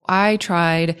I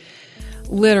tried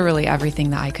literally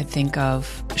everything that I could think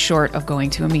of, short of going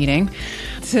to a meeting,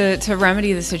 to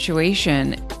remedy the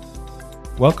situation.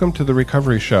 Welcome to The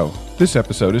Recovery Show. This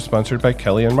episode is sponsored by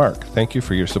Kelly and Mark. Thank you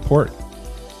for your support.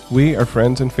 We are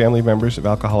friends and family members of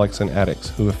alcoholics and addicts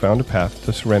who have found a path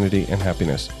to serenity and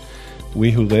happiness.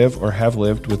 We who live or have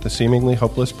lived with the seemingly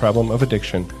hopeless problem of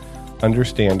addiction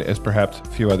understand as perhaps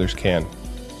few others can.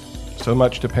 So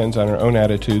much depends on our own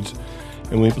attitudes,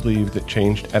 and we believe that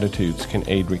changed attitudes can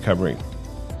aid recovery.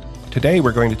 Today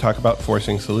we're going to talk about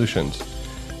forcing solutions.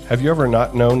 Have you ever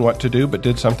not known what to do but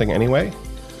did something anyway?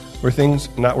 Were things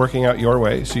not working out your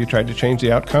way, so you tried to change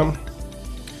the outcome?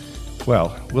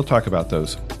 Well, we'll talk about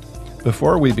those.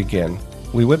 Before we begin,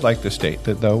 we would like to state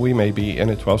that though we may be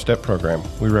in a 12-step program,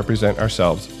 we represent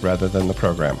ourselves rather than the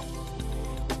program.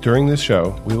 During this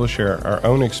show, we will share our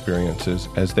own experiences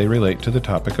as they relate to the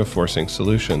topic of forcing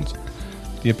solutions.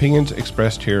 The opinions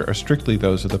expressed here are strictly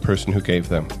those of the person who gave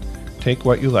them. Take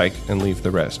what you like and leave the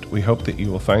rest. We hope that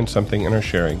you will find something in our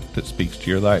sharing that speaks to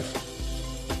your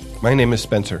life. My name is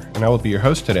Spencer, and I will be your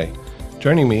host today.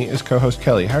 Joining me is co-host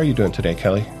Kelly. How are you doing today,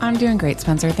 Kelly? I'm doing great,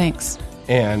 Spencer. Thanks.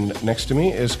 And next to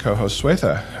me is co-host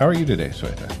Swetha. How are you today,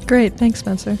 Swetha? Great. Thanks,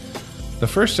 Spencer. The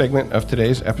first segment of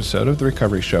today's episode of The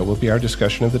Recovery Show will be our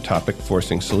discussion of the topic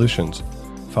forcing solutions.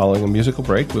 Following a musical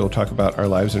break, we will talk about our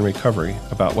lives in recovery,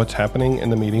 about what's happening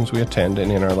in the meetings we attend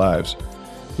and in our lives.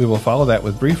 We will follow that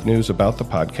with brief news about the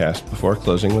podcast before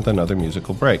closing with another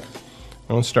musical break.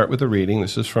 I will start with a reading.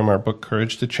 This is from our book,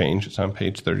 Courage to Change. It's on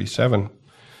page 37.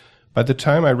 By the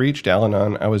time I reached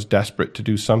Al-Anon, I was desperate to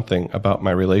do something about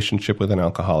my relationship with an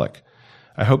alcoholic.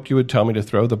 I hoped you would tell me to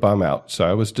throw the bum out, so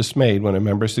I was dismayed when a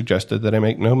member suggested that I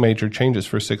make no major changes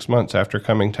for 6 months after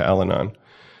coming to Al-Anon.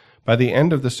 By the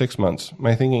end of the 6 months,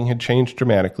 my thinking had changed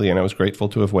dramatically, and I was grateful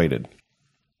to have waited.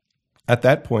 At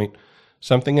that point,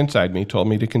 something inside me told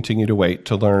me to continue to wait,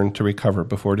 to learn, to recover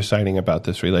before deciding about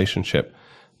this relationship.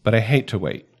 But I hate to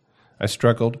wait. I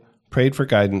struggled, prayed for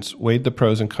guidance, weighed the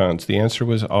pros and cons. The answer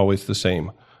was always the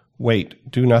same.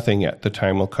 Wait, do nothing yet, the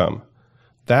time will come.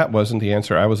 That wasn't the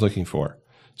answer I was looking for,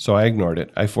 so I ignored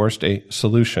it. I forced a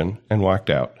solution and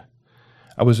walked out.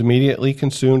 I was immediately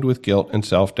consumed with guilt and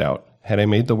self-doubt. Had I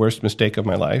made the worst mistake of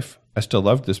my life? I still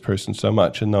loved this person so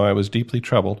much, and though I was deeply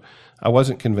troubled, I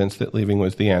wasn't convinced that leaving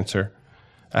was the answer.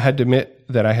 I had to admit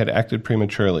that I had acted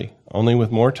prematurely. Only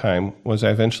with more time was I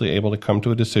eventually able to come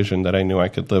to a decision that I knew I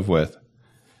could live with.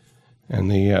 And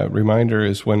the reminder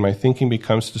is, when my thinking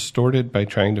becomes distorted by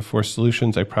trying to force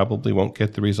solutions, I probably won't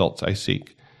get the results I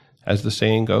seek. As the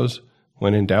saying goes,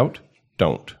 when in doubt,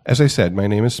 don't. As I said, my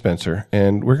name is Spencer,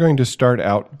 and we're going to start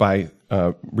out by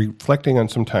reflecting on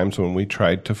some times when we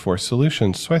tried to force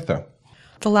solutions. Swetha.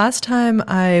 The last time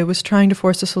I was trying to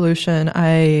force a solution,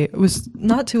 I was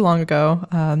not too long ago,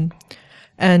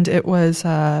 and it was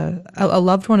a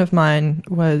loved one of mine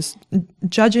was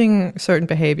judging certain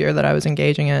behavior that I was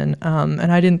engaging in,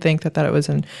 and I didn't think that it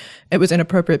was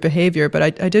inappropriate behavior, but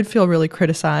I did feel really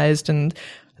criticized, and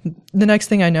the next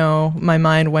thing I know, my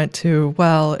mind went to,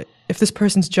 well, if this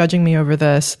person's judging me over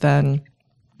this, then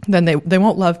they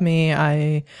won't love me.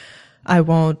 I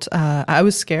won't, I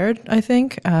was scared, I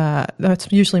think.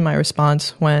 That's usually my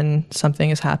response when something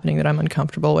is happening that I'm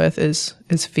uncomfortable with is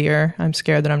fear. I'm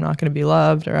scared that I'm not going to be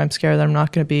loved, or I'm scared that I'm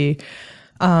not going to be,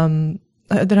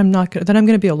 that I'm going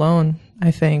to be alone,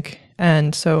 I think.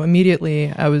 And so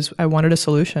immediately I wanted a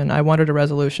solution. I wanted a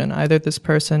resolution. Either this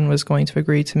person was going to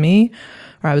agree to me,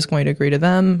 or I was going to agree to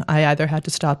them. I either had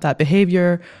to stop that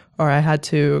behavior, or I had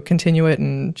to continue it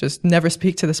and just never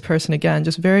speak to this person again.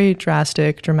 Just very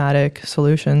drastic, dramatic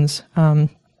solutions to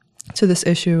this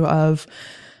issue of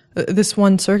this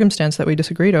one circumstance that we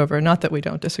disagreed over. Not that we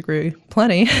don't disagree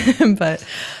plenty, but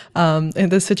in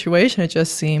this situation, it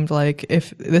just seemed like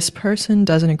if this person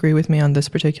doesn't agree with me on this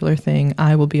particular thing,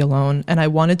 I will be alone. And I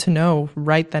wanted to know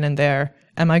right then and there,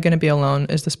 am I going to be alone?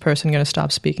 Is this person going to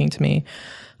stop speaking to me?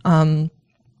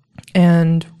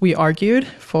 And we argued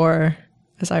for,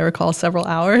 as I recall, several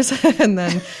hours, and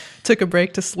then took a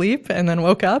break to sleep, and then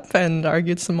woke up and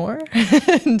argued some more.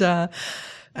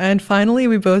 And finally,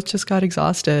 we both just got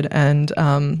exhausted. And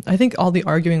I think all the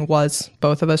arguing was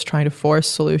both of us trying to force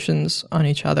solutions on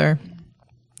each other.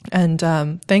 And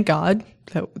thank God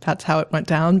that's how it went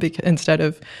down, because instead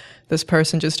of this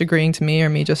person just agreeing to me or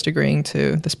me just agreeing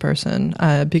to this person,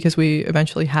 because we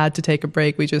eventually had to take a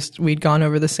break. We'd gone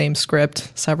over the same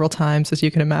script several times, as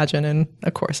you can imagine, in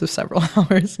a course of several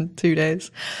hours and 2 days.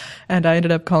 And I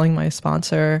ended up calling my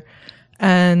sponsor.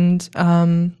 And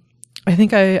I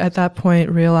think I, at that point,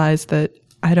 realized that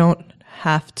I don't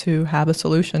have to have a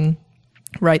solution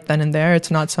right then and there.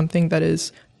 It's not something that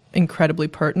is incredibly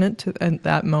pertinent to at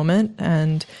that moment.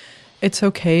 And it's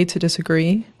okay to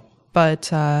disagree.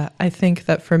 But I think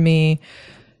that for me,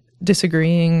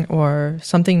 disagreeing or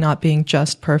something not being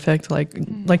just perfect,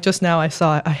 like just now I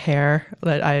saw a hair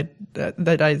that I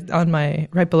on my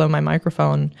right below my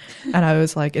microphone, and I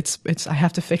was like, it's I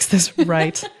have to fix this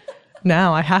right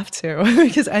now. I have to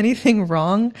because anything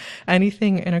wrong,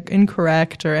 anything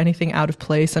incorrect, or anything out of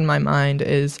place in my mind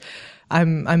is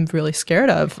I'm really scared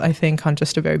of. I think on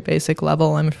just a very basic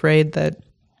level, I'm afraid that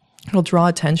it'll draw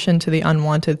attention to the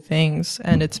unwanted things,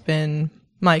 and it's been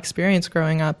my experience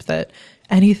growing up that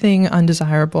anything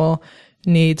undesirable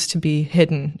needs to be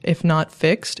hidden. If not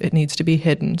fixed, it needs to be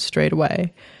hidden straight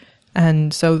away.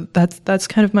 And so that's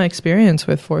kind of my experience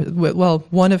with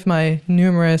one of my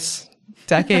numerous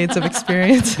decades of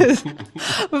experiences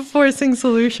of forcing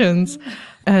solutions.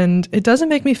 And it doesn't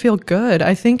make me feel good.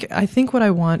 I think what I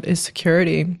want is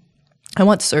security. I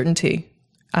want certainty.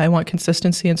 I want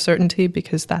consistency and certainty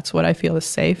because that's what I feel is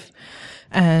safe.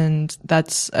 And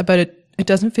but it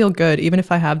doesn't feel good, even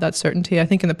if I have that certainty. I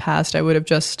think in the past I would have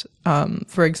just,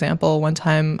 for example, one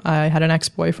time I had an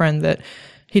ex-boyfriend that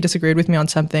he disagreed with me on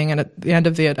something, and at the end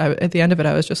of it,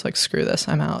 I was just like, screw this,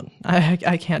 I'm out.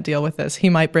 I can't deal with this. He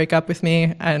might break up with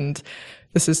me, and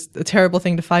this is a terrible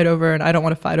thing to fight over, and I don't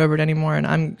want to fight over it anymore. And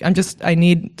I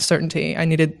need certainty. I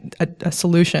needed a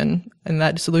solution, and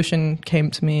that solution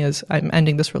came to me as I'm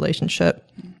ending this relationship.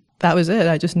 That was it.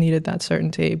 I just needed that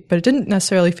certainty, but it didn't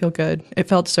necessarily feel good. It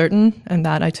felt certain, and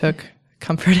that I took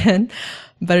comfort in,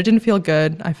 but it didn't feel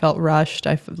good. I felt rushed.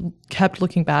 I kept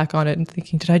looking back on it and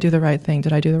thinking, did I do the right thing?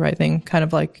 Did I do the right thing? Kind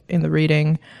of like in the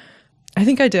reading. I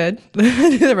think I did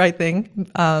do the right thing,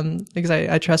 because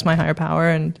I trust my higher power,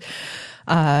 and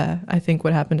I think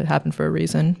what happened, it happened for a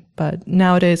reason. But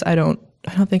nowadays, I don't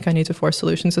think I need to force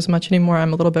solutions as much anymore.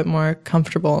 I'm a little bit more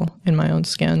comfortable in my own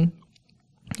skin.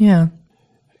 Yeah.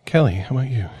 Kelly, how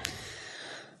about you?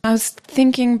 I was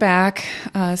thinking back,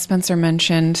 Spencer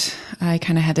mentioned I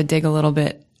kind of had to dig a little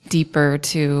bit deeper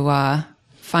to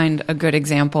find a good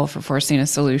example for forcing a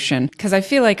solution. Because I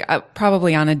feel like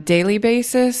probably on a daily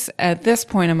basis, at this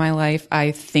point in my life,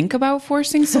 I think about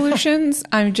forcing solutions.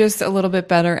 I'm just a little bit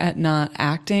better at not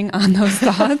acting on those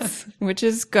thoughts, which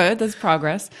is good. That's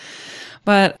progress.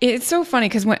 But it's so funny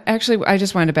because actually, I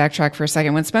just wanted to backtrack for a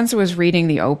second. When Spencer was reading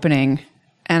the opening,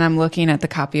 and I'm looking at the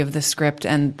copy of the script,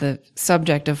 and the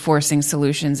subject of forcing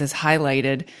solutions is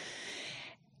highlighted,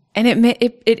 and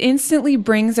it instantly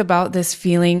brings about this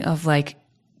feeling of like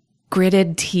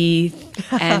gritted teeth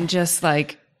and just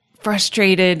like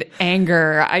frustrated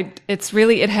anger. I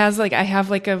have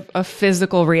like a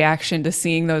physical reaction to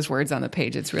seeing those words on the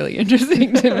page. It's really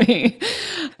interesting to me.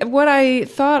 What I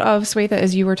thought of, Swetha,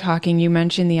 as you were talking, you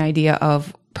mentioned the idea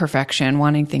of perfection,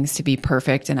 wanting things to be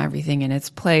perfect and everything in its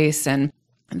place, and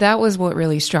that was what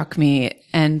really struck me.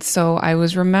 And so I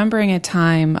was remembering a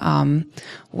time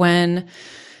when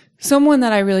someone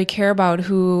that I really care about,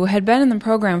 who had been in the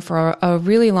program for a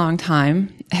really long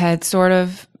time, had sort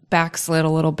of backslid a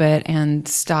little bit and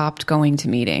stopped going to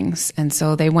meetings. And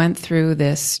so they went through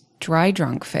this dry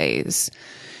drunk phase.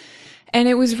 And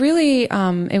it was really,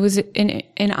 it was an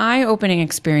eye-opening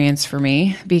experience for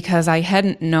me because I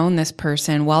hadn't known this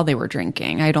person while they were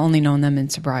drinking. I'd only known them in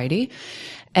sobriety.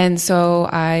 And so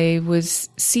I was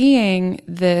seeing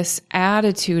this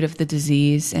attitude of the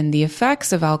disease and the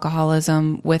effects of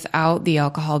alcoholism without the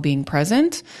alcohol being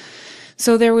present.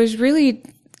 So there was really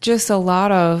just a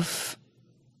lot of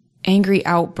angry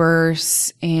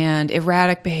outbursts and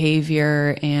erratic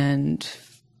behavior and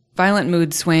violent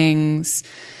mood swings.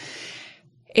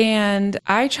 And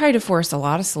I tried to force a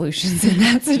lot of solutions in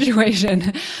that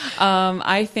situation.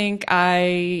 I think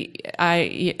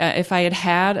if I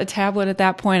had a tablet at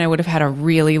that point, I would have had a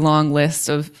really long list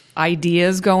of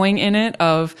ideas going in it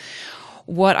of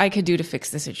what I could do to fix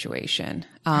the situation.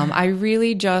 I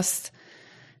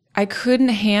couldn't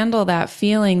handle that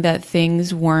feeling that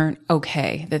things weren't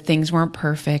okay, that things weren't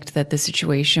perfect, that the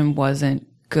situation wasn't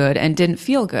good and didn't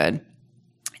feel good.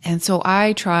 And so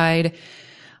I tried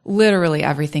literally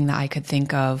everything that I could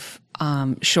think of,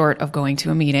 short of going to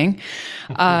a meeting,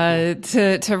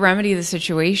 to remedy the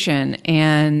situation.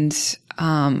 And,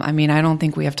 I don't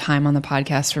think we have time on the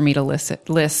podcast for me to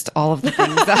list all of the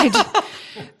things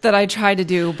that I tried to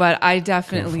do, but I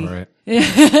definitely,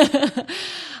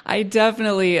 I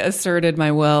definitely asserted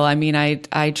my will. I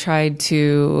tried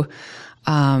to,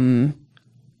 I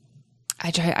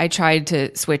tried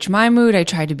to switch my mood. I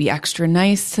tried to be extra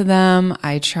nice to them.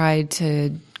 I tried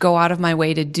to go out of my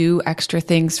way to do extra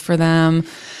things for them.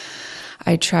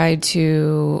 I tried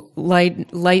to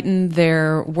lighten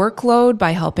their workload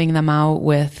by helping them out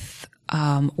with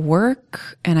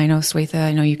work. And I know, Swetha,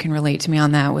 I know you can relate to me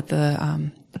on that with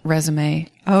the resume.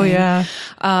 Oh, thing. yeah.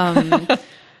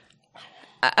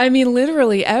 I mean,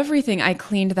 literally everything. I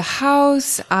cleaned the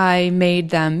house. I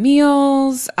made them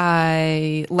meals.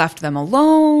 I left them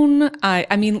alone.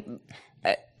 I mean,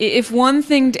 if one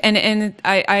thing, and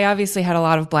I obviously had a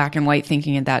lot of black and white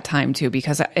thinking at that time too,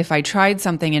 because if I tried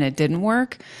something and it didn't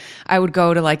work, I would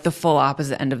go to like the full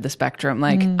opposite end of the spectrum.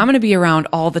 Like, I'm going to be around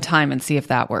all the time and see if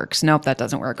that works. Nope, that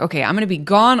doesn't work. Okay, I'm going to be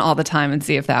gone all the time and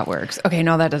see if that works. Okay,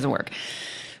 no, that doesn't work.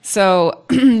 So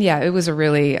yeah, it was a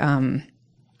really,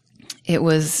 it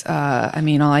was, I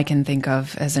mean, all I can think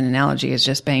of as an analogy is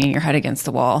just banging your head against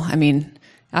the wall. I mean,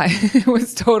 it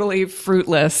was totally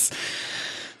fruitless.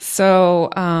 So,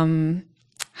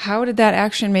 how did that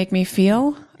action make me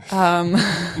feel?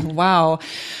 Wow.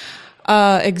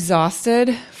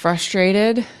 Exhausted,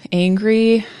 frustrated,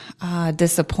 angry,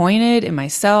 disappointed in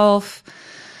myself,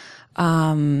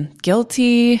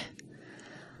 guilty.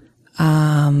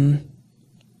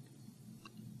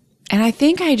 And I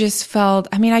think I just felt,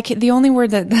 I mean, the only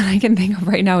word that I can think of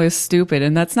right now is stupid.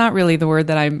 And that's not really the word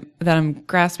that I'm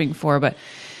grasping for, but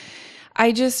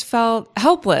I just felt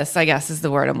helpless, I guess is the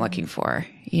word I'm looking for.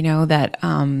 You know, that,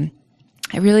 I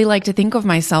really like to think of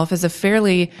myself as a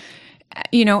fairly,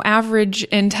 average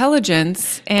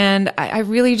intelligence. And I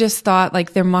really just thought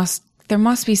like there must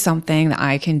be something that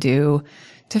I can do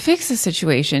to fix the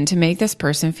situation, to make this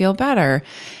person feel better.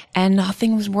 And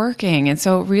nothing was working. And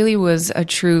so it really was a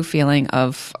true feeling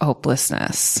of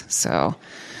hopelessness. So,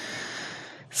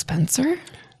 Spencer?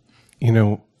 You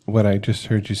know, what I just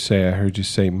heard you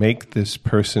say, make this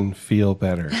person feel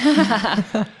better.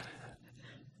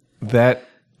 That,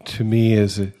 to me,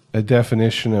 is a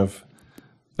definition of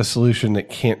a solution that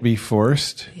can't be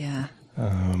forced. Yeah.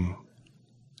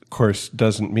 Of course,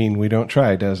 doesn't mean we don't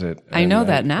try, does it? I know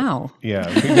that now. Yeah,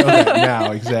 we know that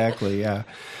now, exactly, yeah.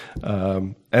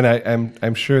 And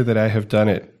I'm sure that I have done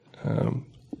it.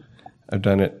 I've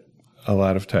done it a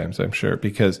lot of times, I'm sure,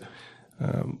 because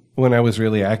when I was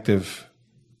really actively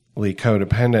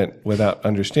codependent without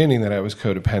understanding that I was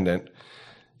codependent,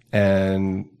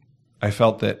 and I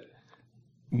felt that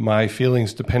my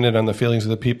feelings depended on the feelings of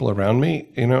the people around me,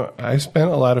 I spent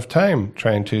a lot of time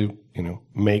trying to,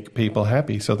 make people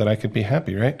happy so that I could be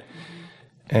happy, right?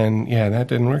 And yeah, that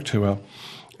didn't work too well.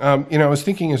 I was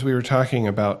thinking as we were talking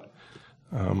about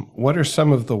what are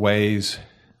some of the ways,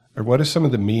 or what are some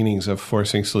of the meanings of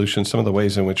forcing solutions, some of the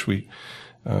ways in which we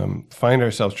find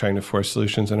ourselves trying to force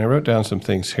solutions. And I wrote down some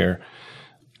things here.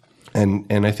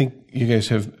 And I think you guys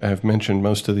have mentioned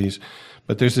most of these,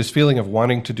 but there's this feeling of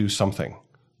wanting to do something.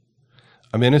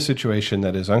 I'm in a situation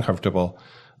that is uncomfortable.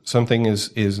 Something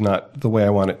is not the way I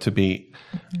want it to be.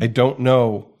 Mm-hmm. I don't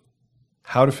know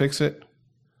how to fix it.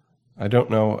 I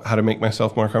don't know how to make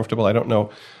myself more comfortable. I don't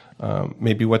know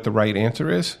maybe what the right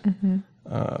answer is,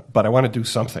 but I want to do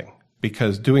something,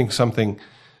 because doing something,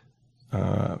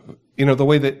 the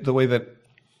way that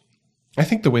I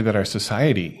think the way that our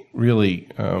society really,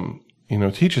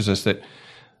 teaches us that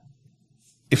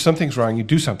if something's wrong, you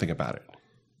do something about it.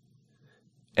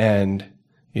 And,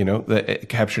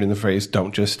 captured in the phrase,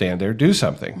 don't just stand there, do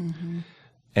something. Mm-hmm.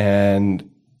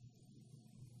 And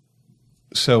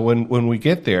so when we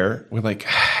get there, we're like,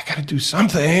 I got to do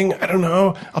something. I don't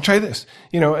know. I'll try this.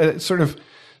 It's sort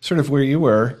of where you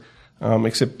were,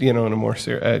 except, in a more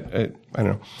serious, I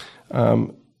don't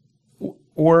know.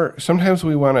 Or sometimes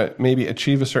we want to maybe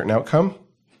achieve a certain outcome,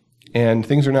 and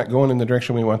things are not going in the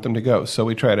direction we want them to go. So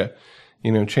we try to,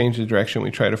 change the direction.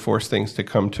 We try to force things to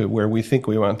come to where we think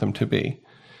we want them to be.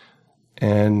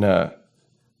 And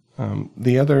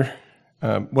the other,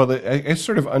 it's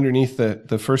sort of underneath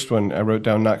the first one. I wrote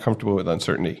down not comfortable with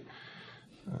uncertainty.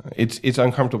 It's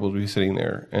uncomfortable to be sitting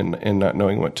there and not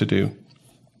knowing what to do.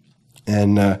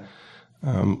 And when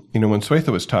Swetha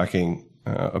was talking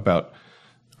about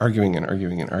arguing,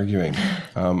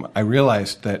 I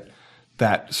realized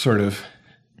that sort of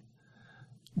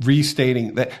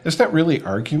restating that it's not really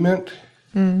argument.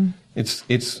 Mm. It's.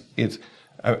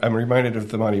 I'm reminded of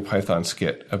the Monty Python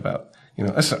skit about,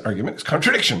 that's not argument, it's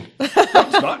contradiction. No,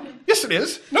 it's not. Yes, it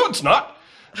is. No, it's not.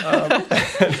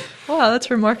 Wow, that's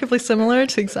remarkably similar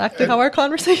to exactly how our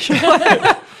conversation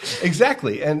went.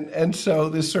 Exactly. And so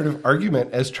this sort of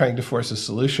argument as trying to force a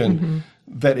solution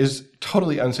that is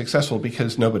totally unsuccessful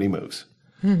because nobody moves.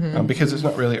 Mm-hmm. Because it's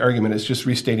not really argument, it's just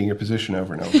restating your position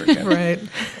over and over again. Right.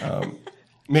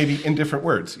 Maybe in different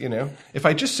words, If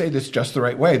I just say this just the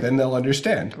right way, then they'll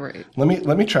understand. Right.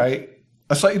 Let me try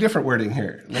a slightly different wording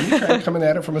here. Let me try coming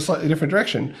at it from a slightly different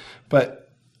direction. But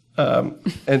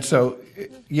and so,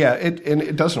 yeah,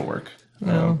 it doesn't work.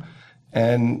 No.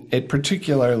 And it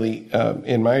particularly,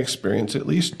 in my experience, at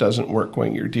least doesn't work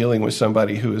when you're dealing with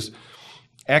somebody who is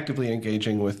actively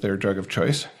engaging with their drug of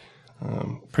choice.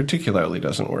 Particularly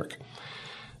doesn't work.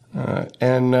 I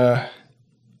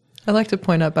like to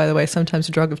point out, by the way, sometimes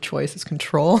the drug of choice is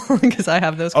control, because I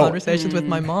have those conversations with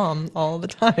my mom all the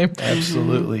time.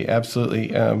 Absolutely,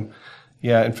 absolutely.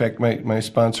 Yeah, in fact, my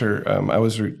sponsor, I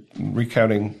was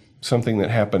recounting something that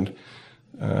happened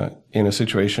in a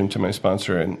situation to my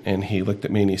sponsor, and he looked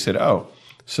at me and he said, "Oh,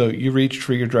 so you reached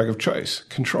for your drug of choice,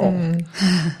 control."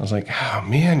 I was like, "Oh,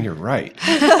 man, you're right."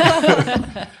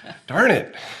 Darn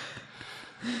it.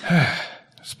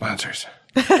 Sponsors.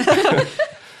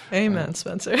 Amen,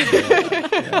 Spencer.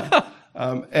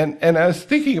 And I was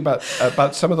thinking about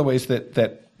some of the ways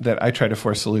that I try to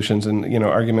force solutions, and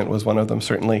argument was one of them,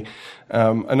 certainly.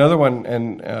 Another one,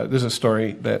 and there's a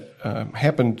story that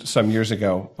happened some years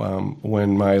ago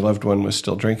when my loved one was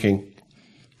still drinking,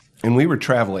 and we were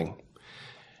traveling,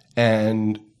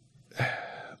 and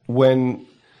when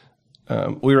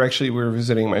we were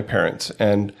visiting my parents,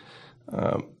 and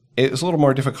it was a little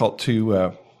more difficult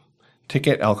to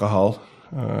get alcohol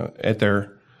at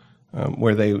their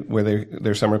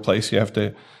their summer place. You have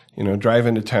to drive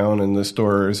into town, and the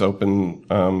store is open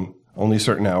only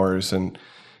certain hours, and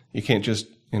you can't just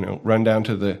run down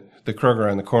to the Kroger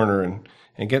on the corner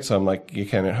and get some like you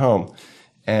can at home.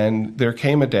 And there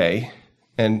came a day,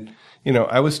 and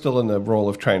I was still in the role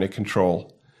of trying to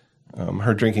control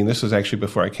her drinking. This was actually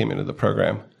before I came into the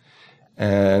program,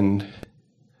 and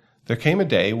there came a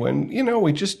day when,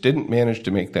 we just didn't manage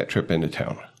to make that trip into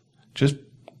town. Just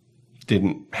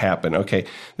didn't happen. Okay,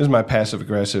 this is my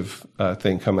passive-aggressive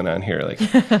thing coming on here. Like,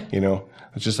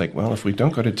 it's just like, well, if we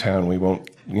don't go to town, we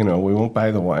won't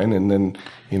buy the wine, and then,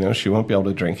 she won't be able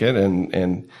to drink it,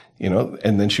 and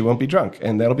then she won't be drunk,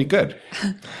 and that'll be good.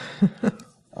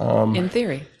 In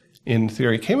theory. In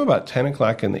theory. It came about 10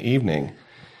 o'clock in the evening,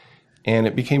 and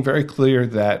it became very clear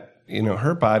that,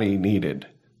 her body needed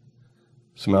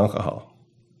some alcohol.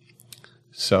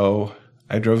 So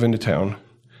I drove into town,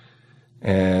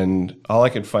 and all I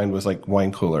could find was like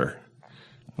wine cooler,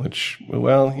 which,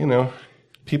 well,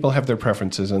 people have their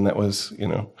preferences, and that was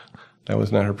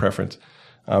not her preference.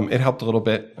 It helped a little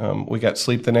bit. We got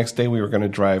sleep the next day. We were going to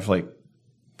drive like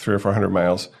 300 or 400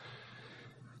 miles,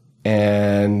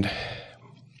 and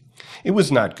it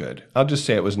was not good. I'll just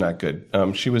say it was not good.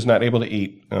 She was not able to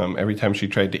eat. Every time she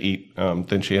tried to eat,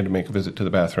 then she had to make a visit to the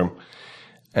bathroom.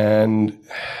 And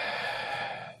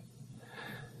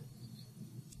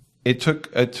it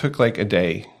took like a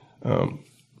day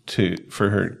for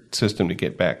her system to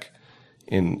get back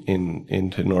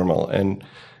into normal. And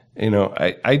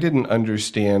I didn't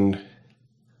understand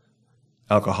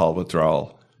alcohol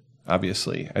withdrawal.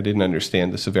 Obviously, I didn't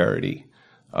understand the severity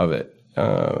of it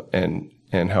and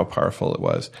how powerful it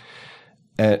was.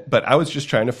 But I was just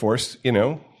trying to force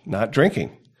not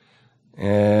drinking.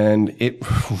 And it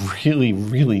really,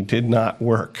 really did not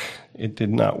work. It did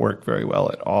not work very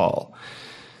well at all.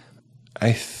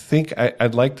 I think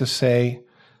I'd like to say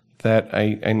that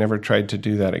I never tried to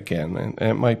do that again, and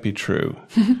it might be true.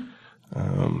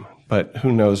 But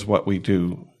who knows what we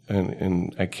do,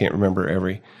 and I can't remember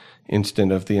every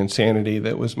instant of the insanity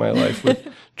that was my life with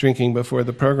drinking before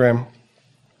the program.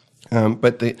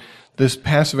 But this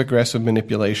passive-aggressive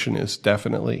manipulation is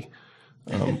definitely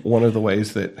one of the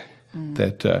ways that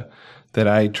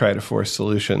I try to force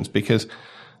solutions, because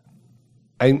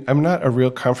I'm not a real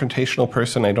confrontational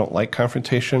person. I don't like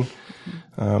confrontation.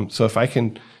 So if I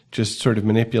can just sort of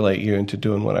manipulate you into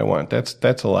doing what I want,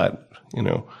 that's a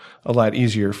lot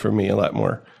easier for me, a lot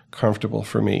more comfortable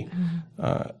for me,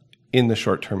 in the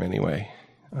short term anyway.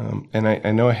 And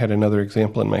I know I had another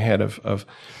example in my head of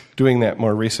doing that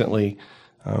more recently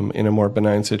in a more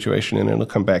benign situation, and it'll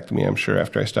come back to me, I'm sure,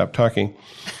 after I stop talking.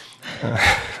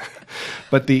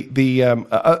 But the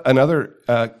another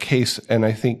case, and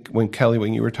I think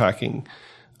when you were talking,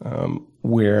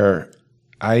 where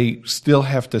I still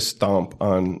have to stomp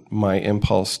on my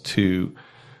impulse to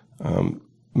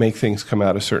make things come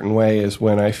out a certain way, is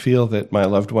when I feel that my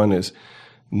loved one is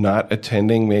not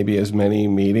attending maybe as many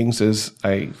meetings as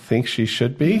I think she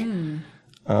should be,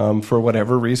 for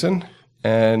whatever reason,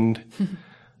 and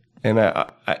I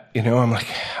I'm like,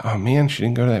 oh man, she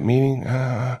didn't go to that meeting.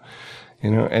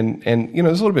 And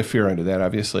there's a little bit of fear under that,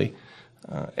 obviously.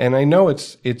 And I know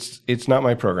it's not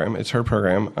my program, it's her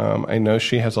program. I know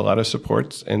she has a lot of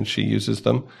supports and she uses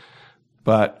them.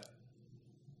 But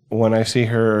when I see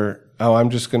her,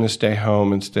 I'm just going to stay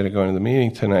home instead of going to the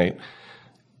meeting tonight,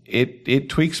 it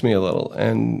tweaks me a little.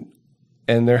 And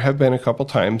there have been a couple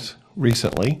times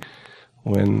recently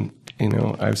when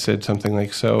I've said something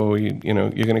like, so, you're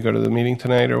going to go to the meeting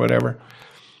tonight or whatever.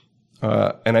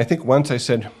 And I think once I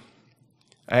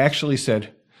actually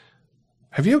said,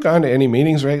 have you gone to any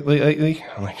meetings lately?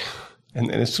 I'm like,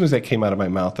 and as soon as that came out of my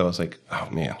mouth, I was like, oh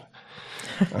man,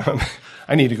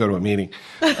 I need to go to a meeting.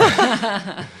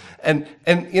 and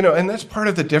that's part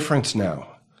of the difference now,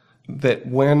 that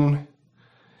when,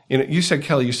 you said,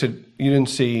 Kelly, you said you didn't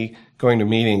see going to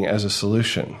meeting as a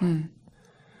solution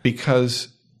because,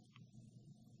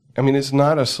 it's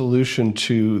not a solution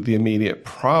to the immediate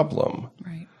problem,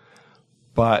 right?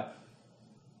 But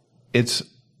it's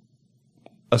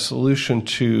a solution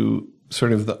to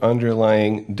sort of the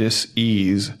underlying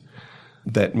dis-ease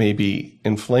that may be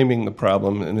inflaming the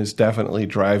problem and is definitely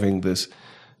driving this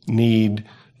need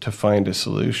to find a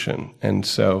solution. And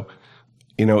so,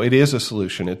 it is a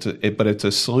solution. But it's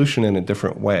a solution in a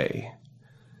different way.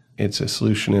 It's a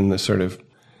solution in the sort of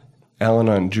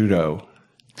Al-Anon judo,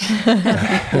 or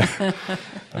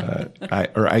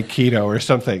Aikido or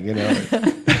something.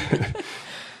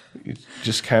 You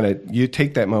just kind of you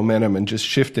take that momentum and just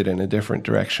shift it in a different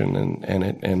direction,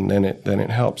 and then it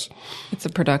helps. It's a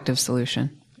productive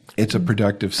solution. It's a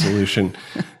productive solution.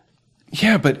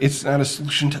 Yeah, but it's not a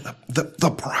solution to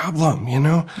the problem,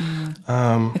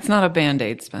 It's not a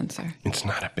Band-Aid, Spencer. It's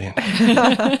not a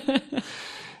Band-Aid.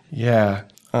 Yeah.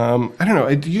 I don't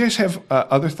know. Do you guys have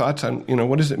other thoughts on,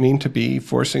 what does it mean to be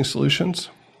forcing solutions?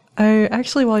 I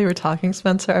actually, while you were talking,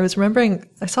 Spencer, I was remembering,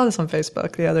 I saw this on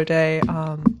Facebook the other day.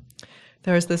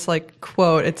 There was this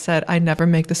quote. It said, "I never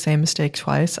make the same mistake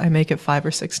twice. I make it 5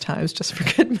 or 6 times just for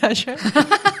good measure."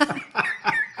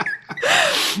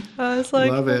 I was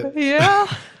like, love it. Yeah.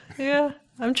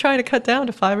 I'm trying to cut down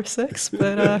to 5 or 6,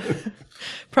 but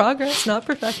progress, not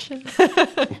perfection.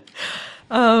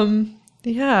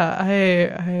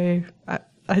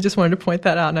 I just wanted to point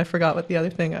that out, and I forgot what the other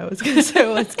thing I was going to say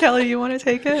was. Kelly, you want to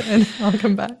take it, and I'll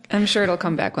come back. I'm sure it'll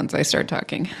come back once I start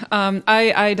talking.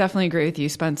 I definitely agree with you,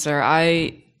 Spencer.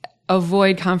 I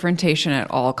avoid confrontation at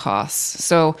all costs.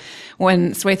 So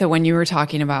Swetha, when you were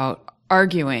talking about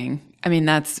arguing,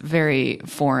 that's very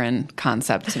foreign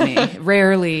concept to me.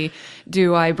 Rarely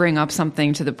do I bring up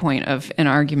something to the point of an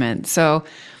argument. So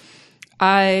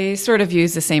I sort of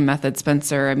use the same method,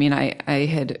 Spencer.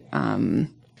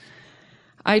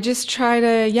 I just try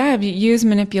to, use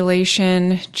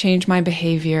manipulation, change my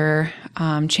behavior,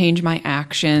 change my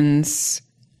actions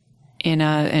in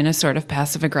a sort of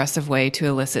passive aggressive way to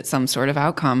elicit some sort of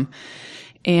outcome.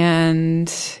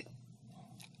 And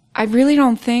I really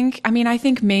don't think, I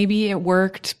think maybe it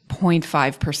worked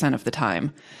 0.5% of the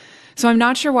time. So I'm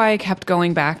not sure why I kept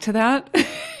going back to that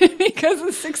because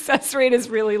the success rate is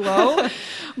really low.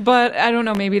 But I don't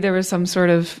know, maybe there was some sort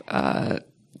of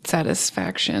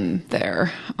satisfaction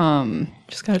there.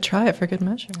 Just got to try it for good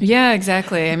measure. Yeah,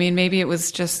 exactly. Maybe it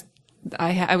was just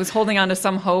I was holding on to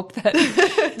some hope that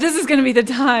this is going to be the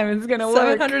time. It's going to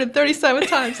work. 737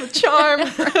 times the charm.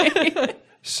 Right.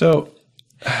 So,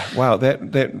 wow,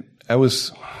 that I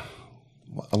was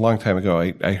a long time ago.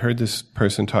 I heard this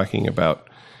person talking about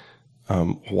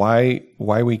why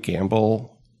we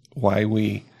gamble, why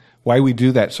we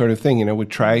do that sort of thing. We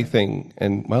try thing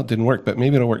and it didn't work, but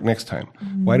maybe it'll work next time.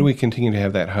 Mm-hmm. Why do we continue to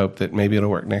have that hope that maybe it'll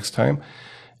work next time?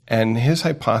 And his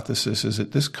hypothesis is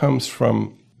that this comes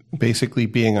from basically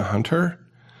being a hunter,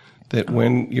 that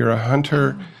when you're a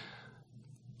hunter,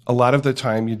 a lot of the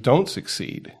time you don't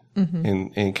succeed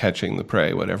in catching the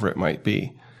prey, whatever it might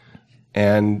be.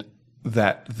 And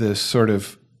that this sort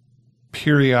of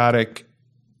periodic,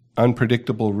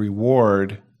 unpredictable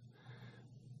reward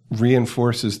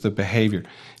reinforces the behavior.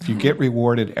 If you get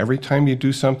rewarded every time you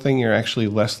do something, you're actually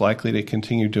less likely to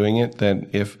continue doing it than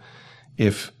if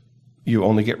you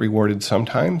only get rewarded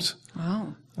sometimes.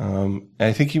 Wow.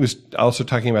 I think he was also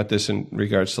talking about this in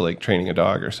regards to training a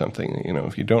dog or something.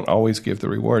 If you don't always give the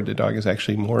reward, the dog is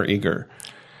actually more eager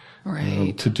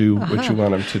to do what you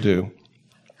want them to do.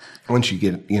 Once you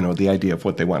get, the idea of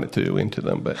what they want it to do into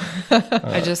them. But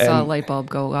I just saw a light bulb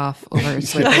go off over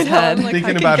his head.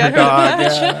 Thinking about her dog.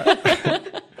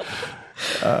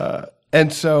 Yeah.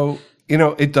 And so,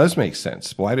 it does make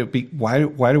sense. Why do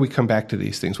we come back to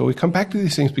these things? Well, we come back to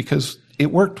these things because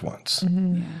it worked once.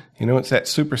 Mm-hmm. It's that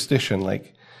superstition.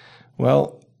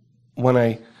 When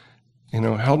I,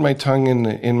 held my tongue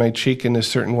in my cheek in a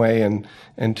certain way and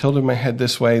tilted my head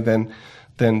this way, then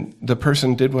the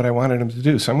person did what I wanted him to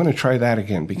do. So I'm going to try that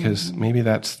again because maybe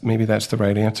that's the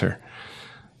right answer.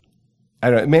 I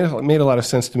don't know. It made a lot of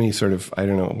sense to me, sort of, I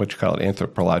don't know what you call it,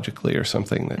 anthropologically or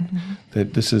something,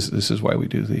 that this is why we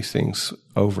do these things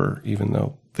over, even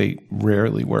though they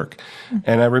rarely work. Mm-hmm.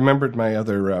 And I remembered my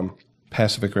other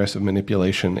passive-aggressive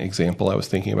manipulation example. I was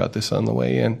thinking about this on the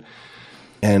way in.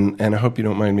 And I hope you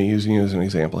don't mind me using you as an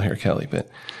example here, Kelly. But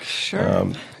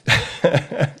sure.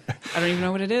 I don't even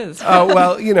know what it is. Oh,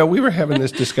 well, we were having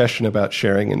this discussion about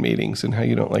sharing in meetings and how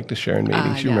you don't like to share in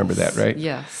meetings. You remember that, right?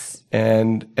 Yes.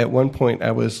 And at one point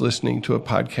I was listening to a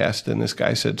podcast and this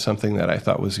guy said something that I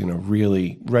thought was,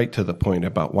 really right to the point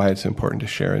about why it's important to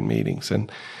share in meetings.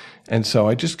 And so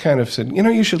I just kind of said,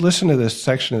 you should listen to this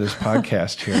section of this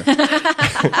podcast here.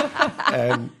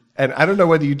 And I don't know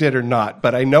whether you did or not,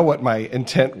 but I know what my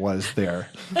intent was there.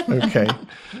 Okay.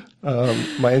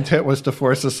 My intent was to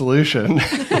force a solution.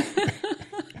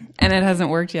 And it hasn't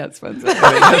worked yet, Spencer. And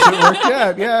it hasn't worked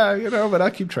yet. Yeah, but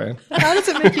I'll keep trying. How does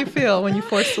it make you feel when you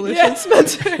force solutions,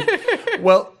 Spencer?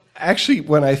 Well, actually,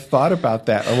 when I thought about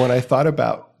that, or when I thought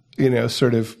about,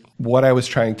 sort of what I was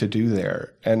trying to do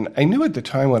there, and I knew at the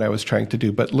time what I was trying to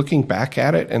do, but looking back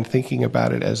at it and thinking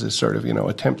about it as a sort of,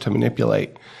 attempt to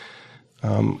manipulate,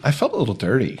 I felt a little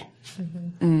dirty.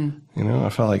 I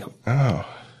felt like,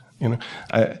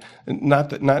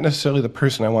 not necessarily the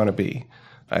person I want to be.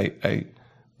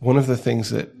 One of the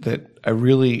things that I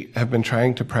really have been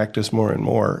trying to practice more and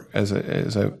more as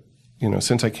a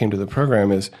since I came to the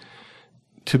program is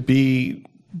to be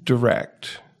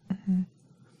direct,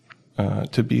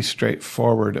 to be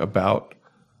straightforward about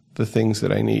the things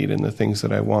that I need and the things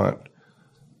that I want,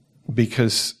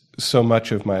 because so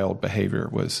much of my old behavior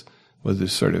was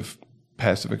this sort of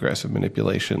passive-aggressive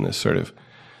manipulation, this sort of,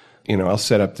 I'll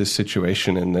set up this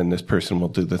situation and then this person will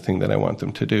do the thing that I want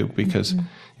them to do because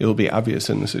it will be obvious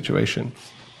in the situation.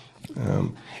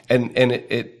 And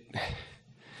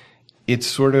it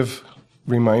sort of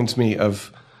reminds me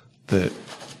of the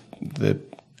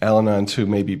Al-Anons who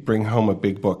maybe bring home a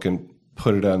big book and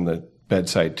put it on the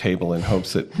bedside table in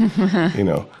hopes that,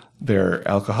 their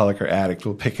alcoholic or addict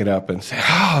will pick it up and say,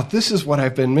 "Oh, this is what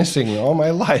I've been missing all my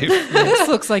life." This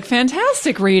looks like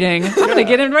fantastic reading. I'm going to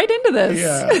get in right into this.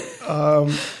 Yeah.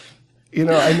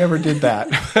 I never did that,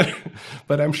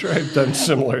 but I'm sure I've done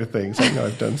similar things. I know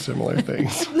I've done similar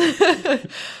things.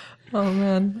 Oh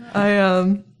man,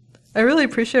 I really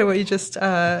appreciate what you just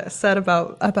said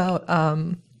about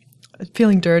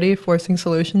feeling dirty, forcing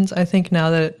solutions. I think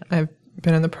now that I've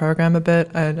been in the program a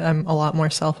bit, I'm a lot more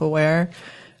self-aware.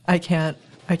 I can't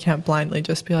blindly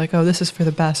just be like, oh, this is for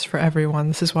the best for everyone.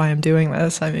 This is why I'm doing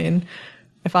this. I mean,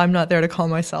 if I'm not there to call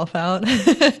myself out,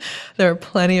 there are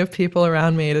plenty of people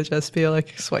around me to just be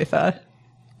like, Swetha,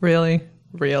 really?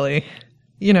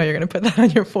 You're going to put that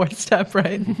on your 4th step,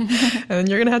 right? And then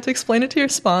you're going to have to explain it to your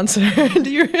sponsor. Do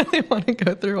you really want to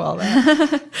go through all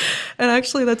that? And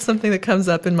actually, that's something that comes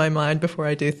up in my mind before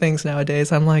I do things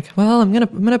nowadays. I'm like, well, I'm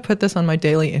going to put this on my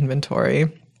daily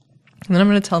inventory. And then I'm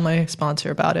going to tell my sponsor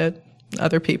about it,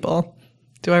 other people.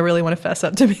 Do I really want to fess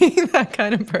up to being that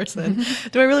kind of person?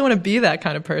 Do I really want to be that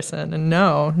kind of person? And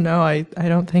no, I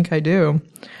don't think I do.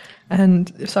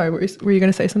 And sorry, were you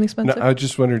going to say something, Spencer? No, I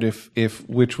just wondered if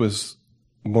which was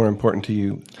more important to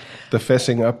you, the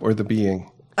fessing up or the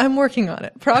being? I'm working on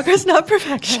it. Progress, not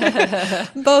perfection.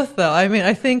 Both, though. I mean,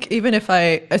 I think even if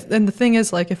and the thing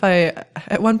is, like,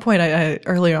 at one point,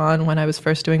 early on when I was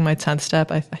first doing my 10th step,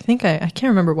 I think I can't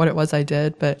remember what it was I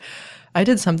did, but I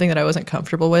did something that I wasn't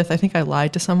comfortable with. I think I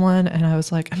lied to someone and I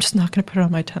was like, I'm just not going to put it on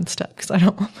my 10th step because I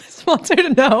don't want my sponsor to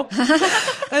know.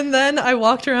 And then I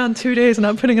walked around 2 days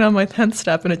not putting it on my 10th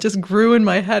step and it just grew in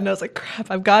my head. And I was like, crap,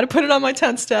 I've got to put it on my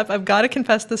 10th step. I've got to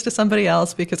confess this to somebody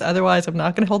else because otherwise I'm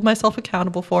not going to hold myself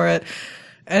accountable for it.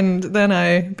 And then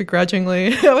I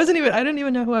begrudgingly, I didn't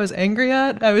even know who I was angry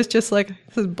at. I was just like,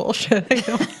 this is bullshit.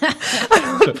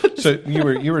 So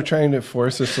you were trying to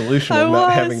force a solution and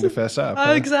not having to fess up.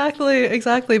 Huh?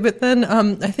 Exactly. But then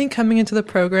I think coming into the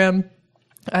program,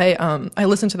 I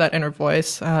listened to that inner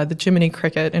voice, the Jiminy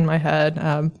Cricket in my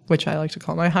head, which I like to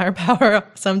call my higher power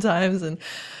sometimes. And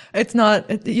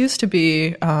it used to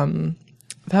be,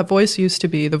 that voice used to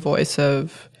be the voice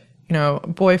of,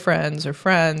 boyfriends or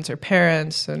friends or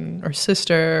parents or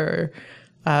sister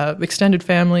or extended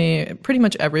family, pretty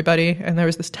much everybody. And there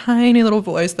was this tiny little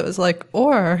voice that was like,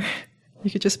 or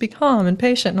you could just be calm and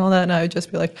patient and all that. And I would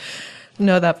just be like,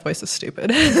 no, that voice is stupid.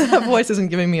 That voice isn't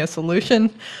giving me a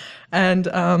solution. And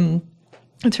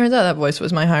it turns out that voice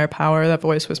was my higher power. That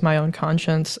voice was my own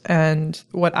conscience and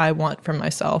what I want from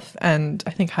myself. And I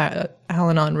think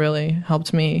Al-Anon really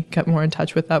helped me get more in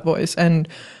touch with that voice. And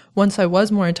once I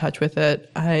was more in touch with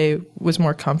it, I was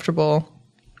more comfortable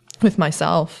with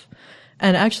myself.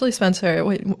 And actually,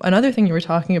 Spencer, another thing you were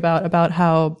talking about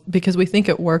how, because we think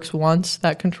it works once,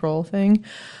 that control thing,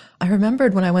 I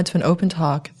remembered when I went to an open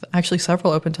talk, actually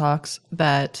several open talks,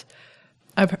 that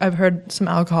I've heard some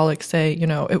alcoholics say,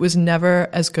 it was never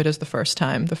as good as the first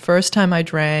time. The first time I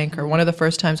drank, or one of the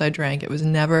first times I drank, it was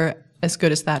never as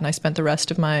good as that. And I spent the rest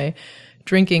of my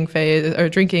drinking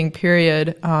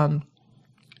period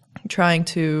trying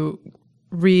to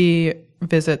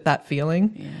revisit that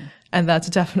feeling. Yeah. And that's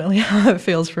definitely how it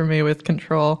feels for me with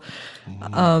control.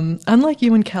 Unlike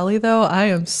you and Kelly, though, I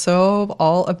am so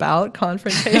all about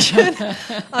confrontation.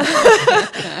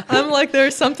 I'm like,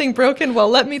 there's something broken. Well,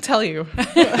 let me tell you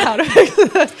how to fix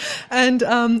it. And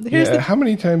how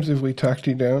many times have we talked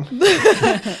you down?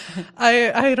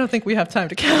 I don't think we have time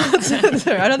to count.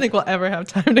 I don't think we'll ever have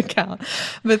time to count.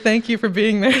 But thank you for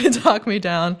being there to talk me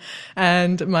down.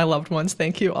 And my loved ones,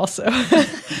 thank you also.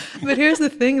 But here's the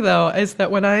thing, though, is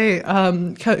that when I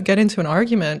get into an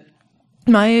argument,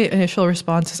 my initial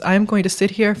response is, I'm going to sit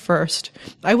here first.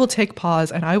 I will take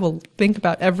pause and I will think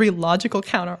about every logical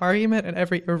counter argument and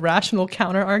every irrational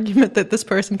counter argument that this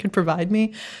person could provide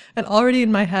me, and already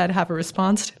in my head have a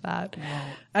response to that. Wow.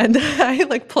 And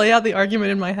I play out the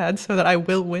argument in my head so that I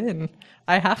will win.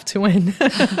 I have to win.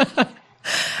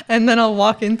 And then I'll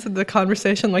walk into the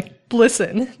conversation like,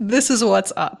 listen, this is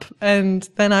what's up. And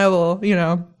then I will,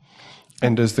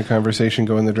 And does the conversation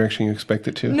go in the direction you expect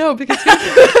it to? No, because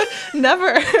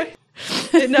never.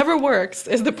 It never works,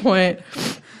 is the point.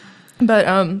 But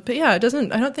yeah, it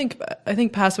doesn't. I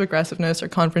think passive aggressiveness or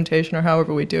confrontation or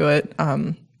however we do it.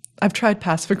 I've tried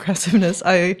passive aggressiveness.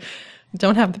 I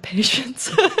don't have the patience.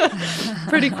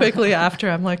 Pretty quickly after,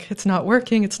 I'm like, it's not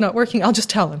working. I'll just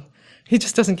tell him. He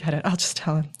just doesn't get it. I'll just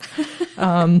tell him.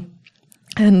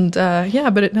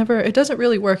 But it doesn't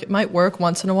really work. It might work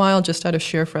once in a while just out of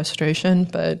sheer frustration,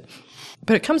 but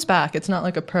it comes back. It's not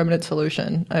like a permanent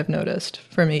solution, I've noticed,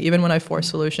 for me. Even when I force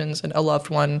solutions and a loved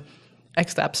one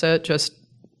accepts it just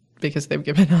because they've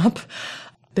given up,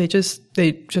 they just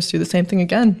do the same thing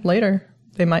again later.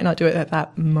 They might not do it at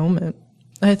that moment.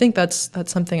 I think that's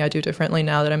something I do differently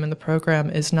now that I'm in the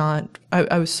program.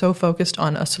 I was so focused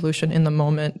on a solution in the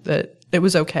moment that it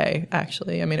was okay,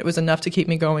 actually. I mean, it was enough to keep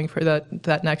me going for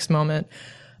that next moment.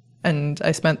 And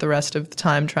I spent the rest of the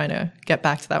time trying to get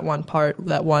back to that one part,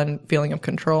 that one feeling of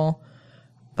control.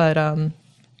 But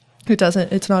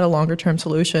it's not a longer term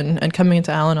solution. And coming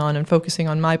into Al-Anon and focusing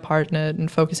on my part in it and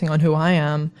focusing on who I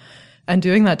am and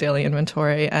doing that daily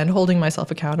inventory and holding myself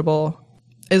accountable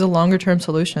is a longer term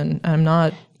solution. I'm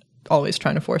not always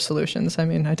trying to force solutions. I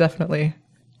mean, I definitely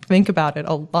think about it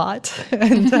a lot,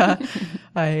 and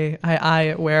I eye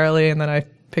it warily, and then I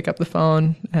pick up the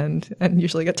phone and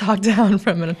usually get talked down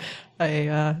from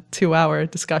a 2-hour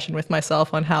discussion with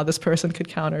myself on how this person could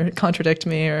contradict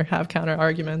me or have counter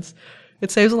arguments.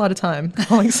 It saves a lot of time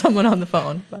calling someone on the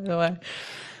phone, by the way.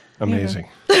 Amazing.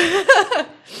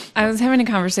 I was having a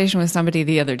conversation with somebody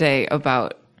the other day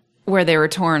about where they were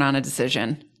torn on a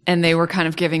decision. And they were kind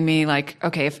of giving me like,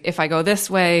 okay, if I go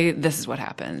this way, this is what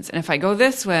happens. And if I go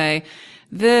this way,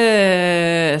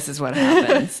 this is what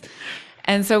happens.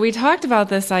 And so we talked about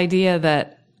this idea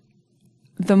that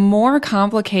the more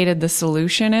complicated the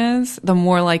solution is, the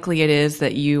more likely it is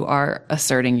that you are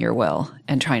asserting your will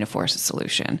and trying to force a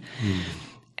solution.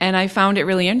 And I found it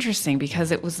really interesting because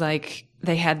it was like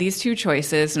they had these two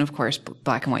choices, and of course,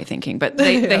 black and white thinking, but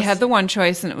they had the one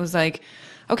choice, and it was like,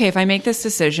 okay, if I make this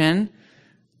decision,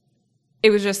 it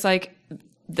was just like,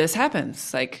 this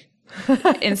happens, like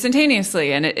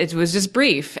instantaneously. And it was just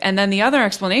brief. And then the other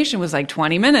explanation was like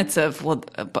 20 minutes of, well,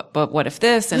 but what if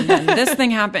this, and then this thing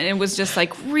happened? It was just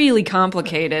like really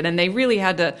complicated. And they really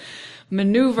had to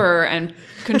maneuver and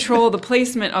control the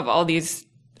placement of all these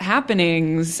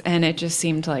happenings. And it just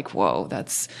seemed like, whoa,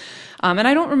 that's, and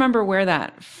I don't remember where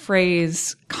that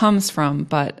phrase comes from,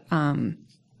 but,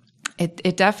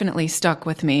 it definitely stuck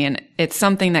with me, and it's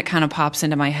something that kind of pops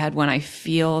into my head when I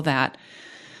feel that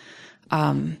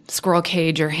squirrel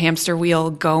cage or hamster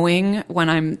wheel going when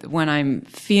I'm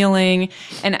feeling.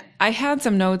 And I had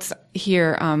some notes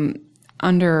here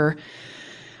under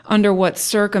what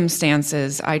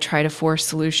circumstances I try to force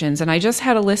solutions, and I just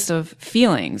had a list of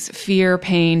feelings: fear,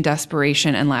 pain,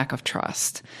 desperation, and lack of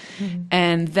trust. Mm-hmm.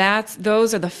 And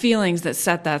those are the feelings that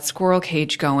set that squirrel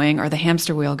cage going or the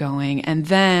hamster wheel going. And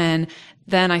then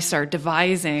I start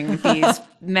devising these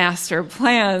master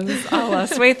plans a la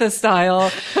Swetha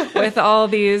style with all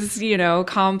these,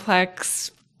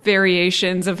 complex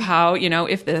variations of how,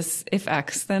 if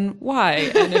X, then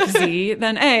Y, and if Z,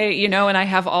 then A, and I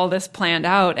have all this planned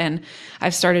out. And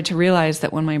I've started to realize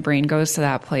that when my brain goes to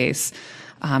that place,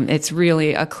 it's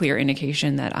really a clear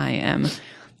indication that I am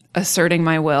asserting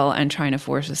my will and trying to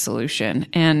force a solution.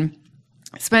 And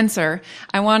Spencer,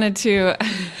 I wanted to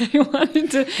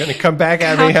Gonna come back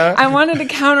at me, huh? I wanted to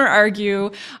counter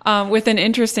argue with an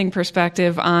interesting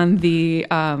perspective on the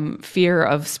fear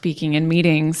of speaking in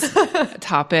meetings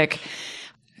topic.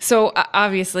 So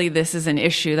obviously, this is an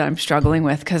issue that I'm struggling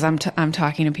with because I'm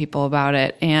talking to people about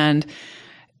it, and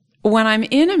when I'm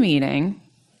in a meeting,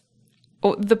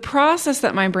 the process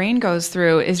that my brain goes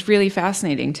through is really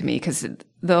fascinating to me because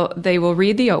they will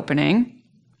read the opening,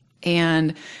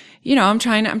 and I'm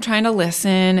trying to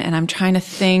listen, and I'm trying to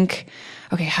think,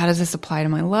 okay, how does this apply to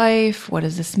my life? What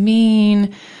does this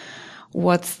mean?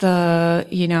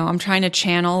 I'm trying to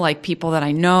channel like people that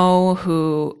I know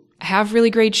who have really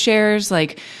great shares.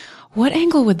 Like, what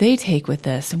angle would they take with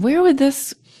this? And where would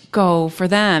this go for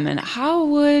them? And how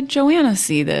would Joanna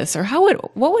see this? Or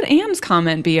what would Anne's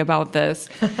comment be about this?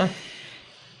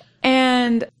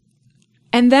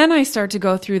 And then I start to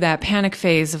go through that panic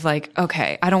phase of like,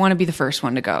 okay, I don't want to be the first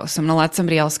one to go. So I'm going to let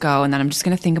somebody else go. And then I'm just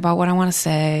going to think about what I want to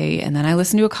say. And then I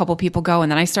listen to a couple people go. And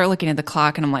then I start looking at the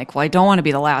clock and I'm like, well, I don't want to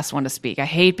be the last one to speak. I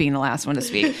hate being the last one to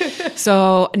speak.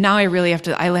 So now I have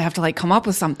to like come up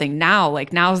with something now.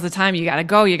 Like, now's the time. You got to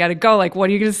go. Like, what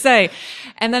are you going to say?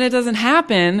 And then it doesn't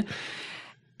happen.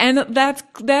 And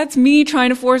that's me trying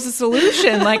to force a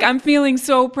solution. Like, I'm feeling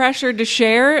so pressured to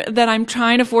share that I'm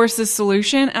trying to force this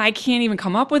solution and I can't even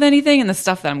come up with anything. And the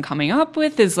stuff that I'm coming up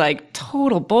with is like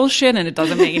total bullshit and it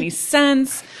doesn't make any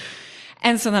sense.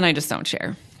 And so then I just don't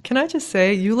share. Can I just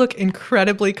say, you look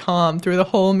incredibly calm through the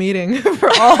whole meeting for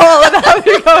all of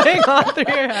that going on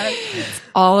through your head. It's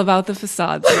all about the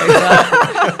facade.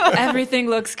 Everything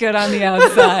looks good on the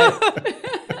outside.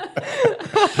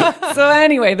 So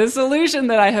anyway, the solution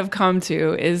that I have come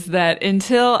to is that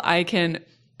until I can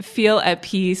feel at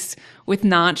peace with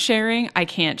not sharing, I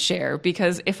can't share,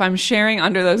 because if I'm sharing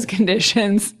under those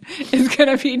conditions, it's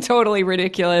going to be totally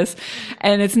ridiculous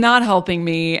and it's not helping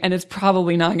me and it's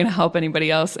probably not going to help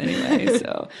anybody else anyway.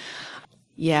 So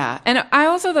yeah. And I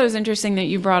also thought it was interesting that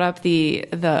you brought up the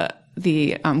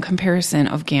comparison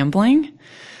of gambling,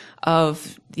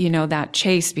 of, that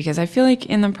chase, because I feel like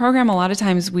in the program, a lot of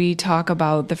times we talk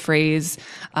about the phrase,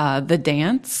 the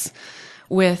dance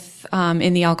with,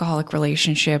 in the alcoholic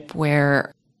relationship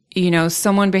where,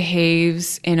 someone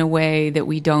behaves in a way that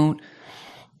we don't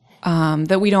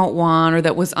want or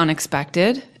that was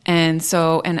unexpected. And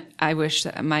I wish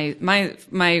that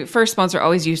my first sponsor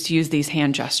always used to use these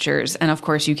hand gestures. And of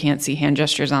course you can't see hand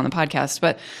gestures on the podcast,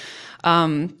 but,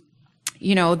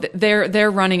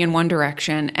 they're running in one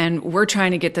direction and we're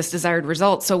trying to get this desired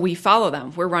result. So we follow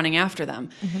them. We're running after them.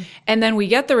 Mm-hmm. And then we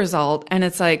get the result and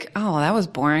it's like, oh, that was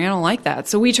boring. I don't like that.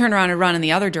 So we turn around and run in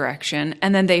the other direction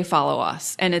and then they follow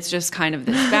us. And it's just kind of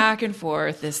this back and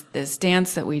forth, this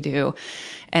dance that we do.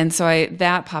 And so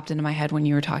that popped into my head when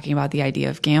you were talking about the idea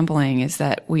of gambling, is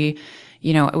that we,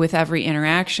 with every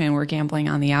interaction, we're gambling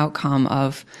on the outcome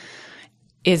of,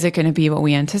 is it going to be what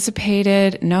we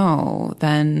anticipated? No.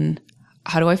 Then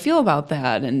how do I feel about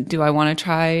that? And do I want to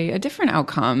try a different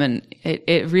outcome? And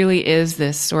it really is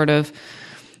this sort of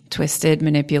twisted,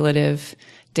 manipulative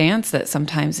dance that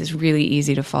sometimes is really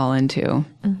easy to fall into.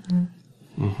 Mm-hmm.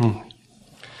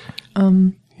 Mm-hmm.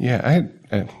 Yeah, I had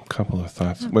a couple of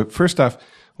thoughts. But first off,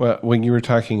 when you were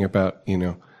talking about,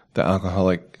 the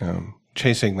alcoholic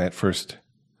chasing that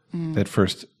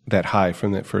high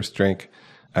from that first drink,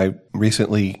 I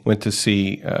recently went to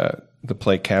see the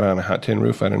play Cat on a Hot Tin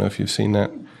Roof. I don't know if you've seen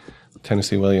that,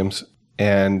 Tennessee Williams.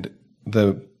 And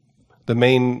the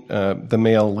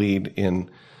male lead in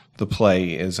the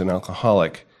play is an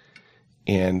alcoholic,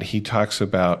 and he talks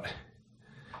about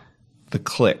the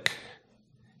click.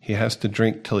 He has to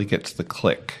drink till he gets the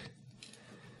click.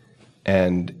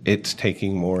 And it's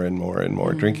taking more and more and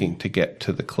more drinking to get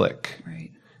to the click. Right.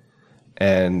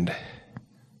 And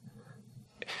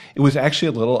it was actually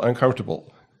a little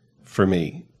uncomfortable for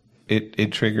me.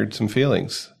 It triggered some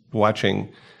feelings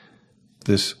watching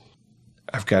this.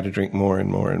 I've got to drink more and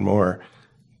more and more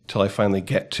till I finally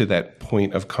get to that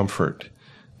point of comfort,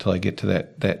 till I get to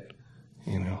that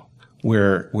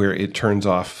where it turns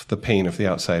off the pain of the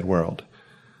outside world.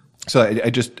 So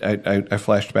I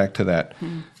flashed back to that,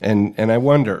 and I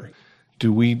wonder,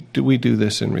 do we do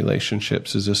this in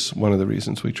relationships? Is this one of the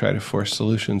reasons we try to force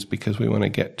solutions, because we want to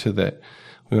get to that?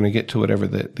 We want to get to whatever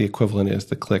the equivalent is,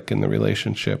 the click in the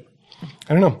relationship.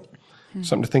 I don't know.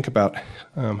 Something to think about.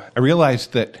 I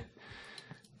realized that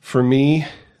for me,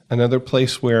 another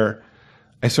place where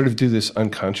I sort of do this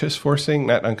unconscious forcing,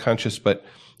 not unconscious, but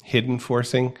hidden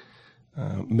forcing,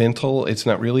 mental. It's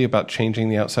not really about changing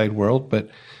the outside world, but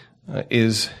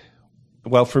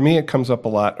for me, it comes up a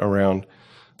lot around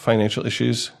financial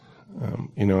issues. I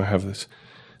have this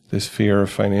this fear of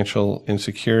financial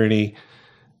insecurity,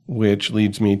 which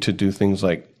leads me to do things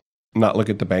like not look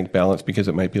at the bank balance because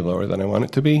it might be lower than I want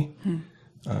it to be.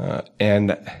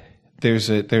 And there's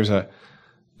a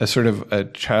sort of a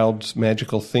child's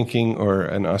magical thinking or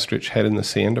an ostrich head in the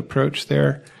sand approach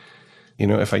there. You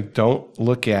know, if I don't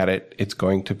look at it, it's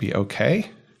going to be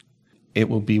okay. It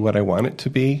will be what I want it to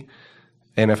be.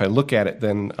 And if I look at it,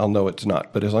 then I'll know it's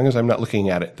not. But as long as I'm not looking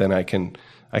at it, then I can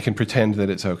pretend that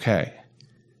it's okay.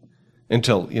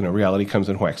 Until, you know, reality comes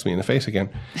and whacks me in the face again.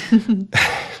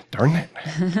 Darn it.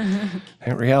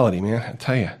 That reality, man, I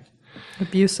tell you.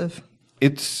 Abusive.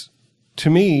 It's, to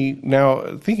me,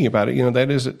 now thinking about it, you know, that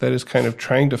is kind of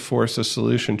trying to force a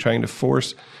solution, trying to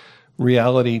force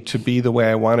reality to be the way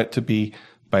I want it to be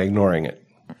by ignoring it.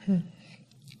 It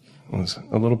was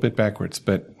a little bit backwards,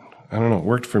 but I don't know, it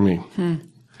worked for me.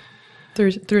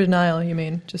 Through denial, you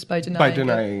mean? Just by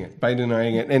denying it? By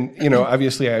denying it. And, you know,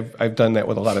 obviously I've done that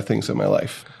with a lot of things in my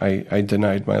life. I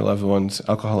denied my loved ones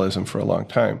alcoholism for a long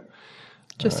time.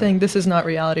 Just saying this is not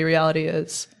reality. Reality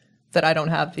is that I don't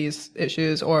have these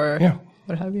issues or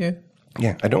what have you.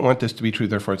 Yeah, I don't want this to be true,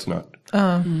 therefore it's not.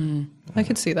 I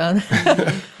could see that.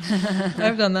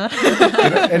 I've done that.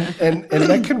 and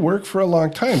that can work for a long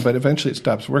time, but eventually it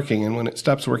stops working. And when it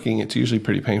stops working, it's usually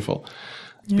pretty painful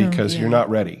because you're not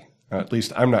ready. At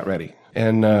least I'm not ready.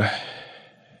 And I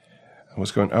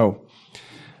was going, I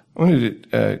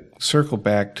wanted to circle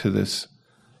back to this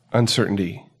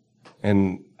uncertainty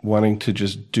and wanting to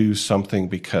just do something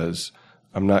because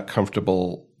I'm not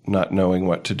comfortable not knowing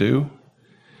what to do.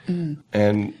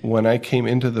 And when I came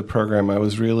into the program, I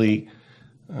was really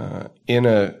in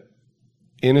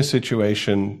a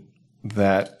situation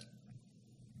that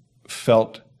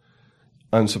felt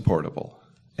unsupportable.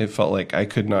 It felt like I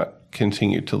could not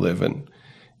continue to live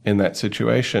in that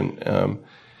situation.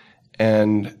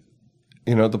 And,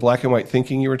 you know, the black and white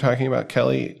thinking you were talking about,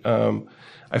 Kelly,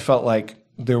 I felt like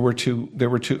there were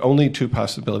only two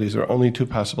possibilities or only two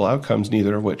possible outcomes,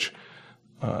 neither of which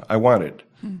I wanted.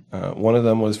 One of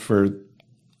them was for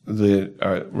the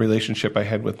relationship I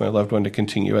had with my loved one to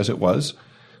continue as it was,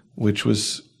 which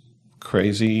was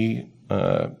crazy,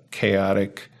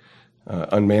 chaotic,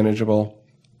 unmanageable,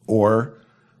 or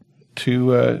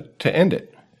to end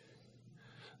it.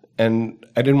 And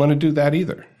I didn't want to do that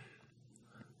either.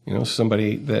 You know,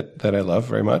 somebody that I love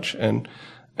very much, and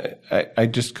I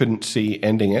just couldn't see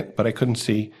ending it, but I couldn't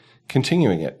see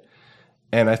continuing it.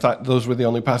 And I thought those were the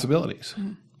only possibilities.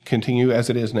 Continue as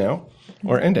it is now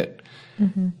or end it.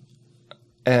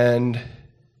 And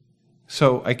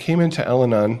so I came into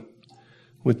Al-Anon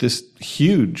with this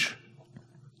huge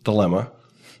dilemma,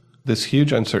 this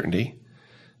huge uncertainty,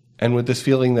 and with this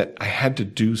feeling that I had to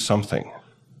do something.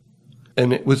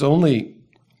 And it was only,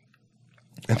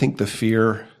 I think, the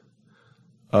fear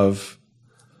of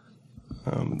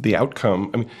the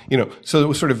outcome. I mean, you know, so it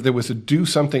was sort of, there was a do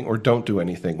something or don't do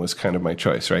anything was kind of my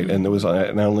choice, right? And there was,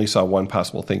 and I only saw one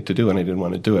possible thing to do, and I didn't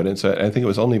want to do it. And so I think it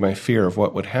was only my fear of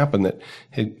what would happen that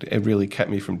it really kept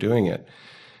me from doing it.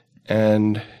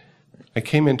 And I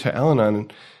came into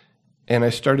Al-Anon, and I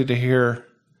started to hear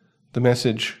the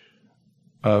message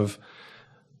of,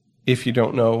 if you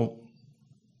don't know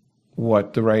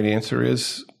what the right answer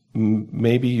is,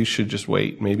 maybe you should just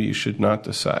wait. Maybe you should not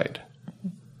decide.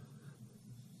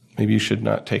 Maybe you should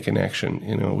not take an action,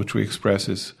 you know, which we express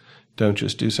as don't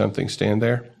just do something, stand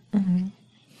there.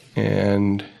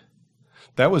 And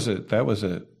that was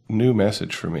a new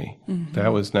message for me.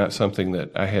 That was not something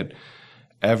that I had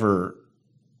ever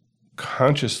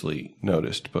consciously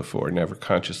noticed before, never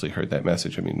consciously heard that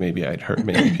message. I mean, maybe I'd heard,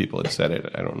 maybe people had said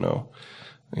it, I don't know.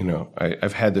 You know,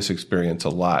 I've had this experience a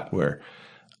lot where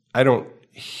I don't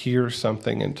hear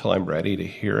something until I'm ready to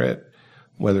hear it,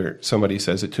 whether somebody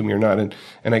says it to me or not. And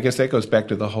I guess that goes back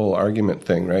to the whole argument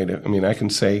thing, right? I mean, I can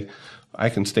state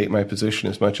my position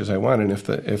as much as I want, and if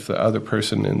the other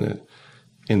person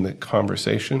in the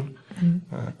conversation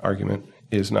argument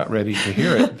is not ready to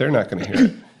hear it, they're not going to hear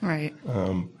it. Right.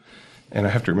 And I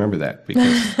have to remember that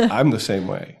because I'm the same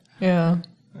way. Yeah.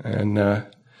 And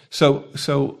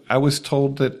so I was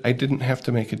told that I didn't have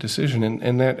to make a decision,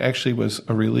 and that actually was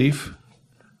a relief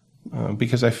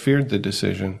because I feared the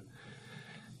decision.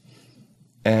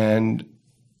 And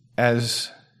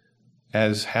as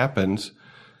happens,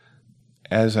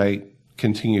 as I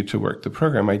continued to work the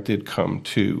program, I did come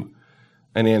to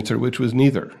an answer which was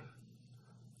neither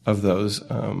of those.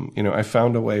 You know, I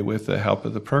found a way with the help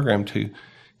of the program to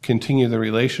continue the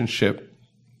relationship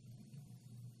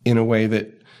in a way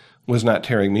that was not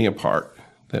tearing me apart.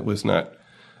 That was not,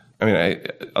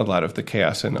 a lot of the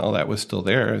chaos and all that was still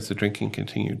there as the drinking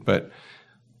continued, but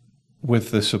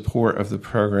with the support of the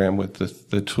program, with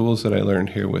the tools that I learned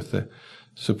here, with the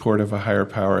support of a higher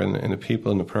power and the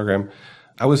people in the program,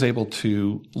 I was able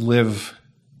to live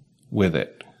with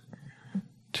it,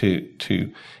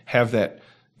 to have that,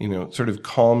 sort of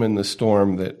calm in the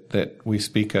storm that we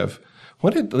speak of.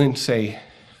 What did Lynn say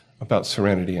about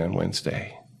serenity on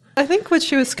Wednesday? I think what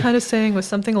she was kind of saying was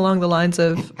something along the lines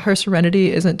of her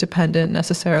serenity isn't dependent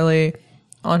necessarily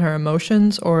on her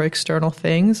emotions or external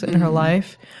things in her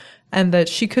life, and that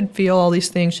she could feel all these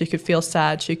things. She could feel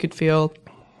sad, she could feel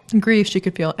grief, she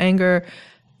could feel anger,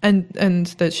 and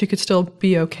that she could still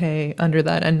be okay under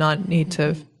that and not need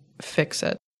to fix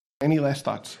it. Any last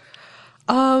thoughts?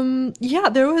 Yeah,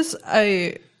 there was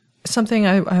something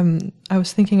I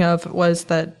was thinking of was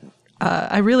that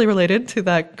I really related to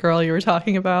that girl you were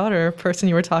talking about, or person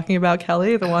you were talking about,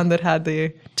 Kelly, the one that had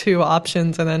the two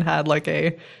options and then had like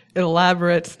an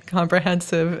elaborate,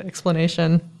 comprehensive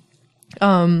explanation.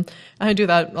 I do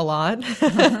that a lot.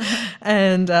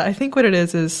 And I think what it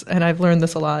is, and I've learned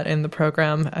this a lot in the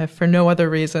program, for no other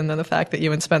reason than the fact that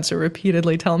you and Spencer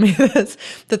repeatedly tell me this,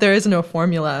 that there is no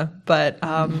formula, but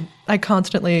I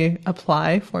constantly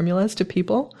apply formulas to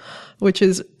people, which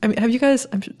is, I mean, have you guys,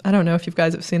 I don't know if you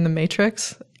guys have seen The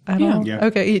Matrix at all? Yeah.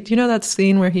 Okay. Do you know that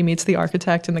scene where he meets the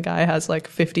architect and the guy has like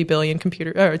 50 billion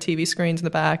computer or TV screens in the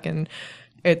back, and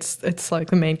it's like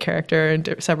the main character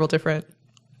and several different,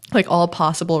 like, all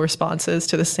possible responses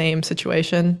to the same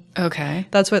situation. Okay.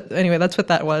 That's what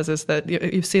that was, is that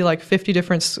you see like 50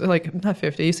 different, like not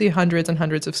 50, you see hundreds and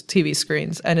hundreds of TV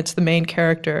screens, and it's the main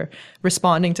character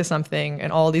responding to something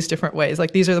in all these different ways.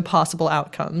 Like, these are the possible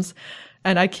outcomes.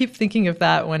 And I keep thinking of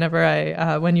that whenever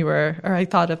I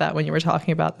thought of that when you were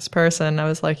talking about this person. I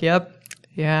was like, yep.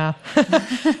 Yeah.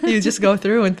 You just go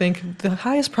through and think the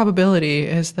highest probability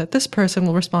is that this person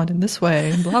will respond in this way,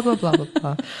 and blah, blah, blah, blah,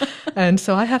 blah. And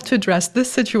so I have to address this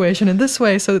situation in this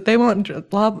way so that they won't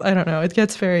blah, I don't know. It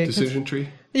gets very... Decision tree?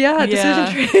 Yeah, decision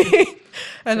tree.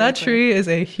 And that tree is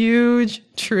a huge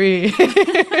tree.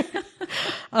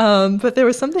 But there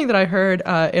was something that I heard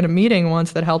in a meeting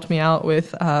once that helped me out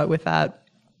with that.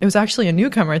 It was actually a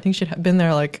newcomer. I think she'd been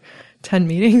there like 10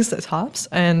 meetings at tops.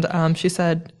 And she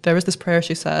said, there was this prayer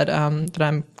she said that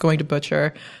I'm going to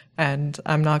butcher, and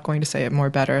I'm not going to say it more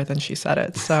better than she said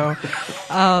it. So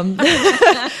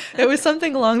it was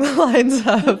something along the lines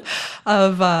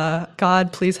of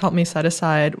God, please help me set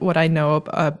aside what I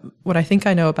think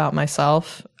I know about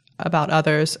myself, about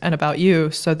others, and about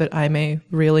you, so that I may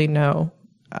really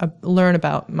learn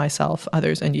about myself,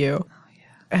 others, and you. Oh, yeah.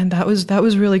 And that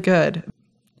was really good.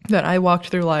 That I walked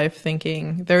through life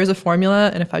thinking there is a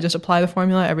formula, and if I just apply the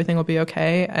formula, everything will be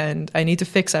okay. And I need to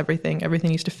fix everything.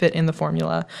 Everything needs to fit in the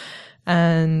formula.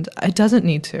 And it doesn't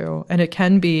need to. And it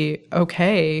can be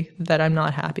okay that I'm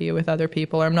not happy with other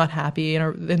people, or I'm not happy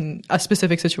in a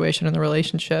specific situation in the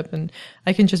relationship. And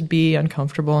I can just be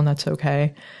uncomfortable, and that's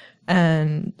okay.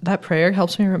 And that prayer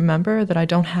helps me remember that I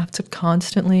don't have to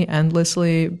constantly,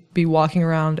 endlessly be walking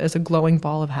around as a glowing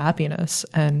ball of happiness.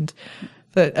 And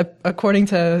that according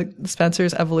to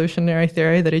Spencer's evolutionary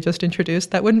theory that he just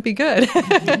introduced, that wouldn't be good.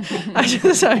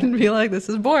 I'd be like, this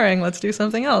is boring. Let's do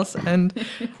something else. And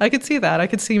I could see that. I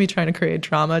could see me trying to create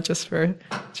drama just for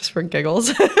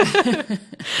giggles.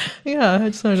 Yeah, I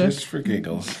just wanted Just for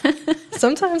giggles.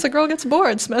 Sometimes a girl gets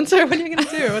bored, Spencer. What are you going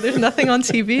to do? There's nothing on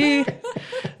TV.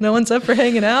 No one's up for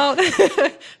hanging out.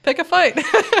 Pick a fight.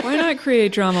 Why not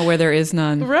create drama where there is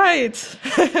none? Right.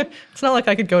 It's not like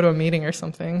I could go to a meeting or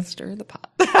something. Stir the pot.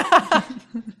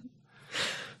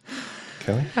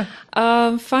 Kelly?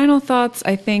 Final thoughts.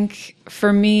 I think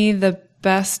for me, the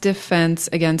best defense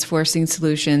against forcing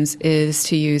solutions is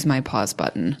to use my pause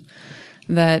button.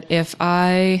 That if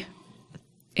I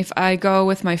go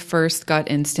with my first gut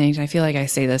instinct, I feel like I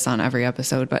say this on every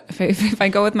episode, but if I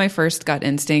go with my first gut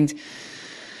instinct,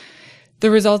 the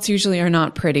results usually are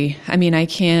not pretty. I mean, I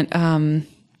can't,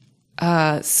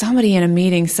 somebody in a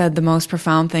meeting said the most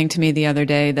profound thing to me the other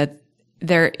day, that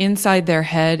inside their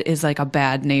head is like a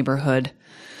bad neighborhood.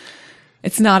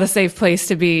 It's not a safe place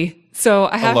to be. So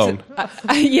I have alone.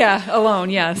 Alone,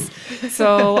 yes.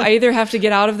 So I either have to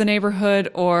get out of the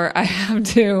neighborhood, or I have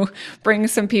to bring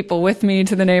some people with me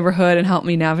to the neighborhood and help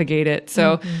me navigate it.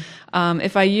 So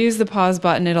if I use the pause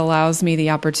button, it allows me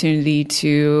the opportunity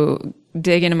to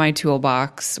dig into my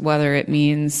toolbox, whether it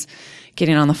means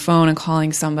getting on the phone and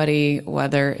calling somebody,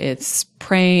 whether it's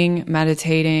praying,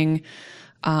 meditating,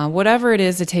 whatever it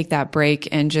is, to take that break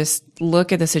and just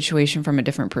look at the situation from a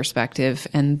different perspective.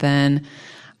 And then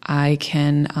I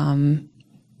can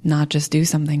not just do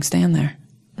something, stand there.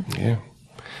 Yeah.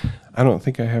 I don't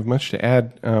think I have much to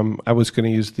add. I was going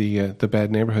to use the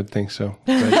bad neighborhood thing, so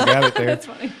glad you got it there. That's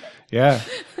funny. Yeah.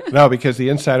 No, because the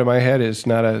inside of my head is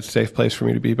not a safe place for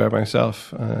me to be by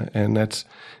myself. And that's,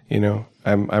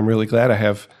 I'm really glad I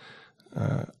have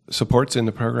supports in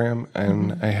the program,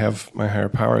 and I have my higher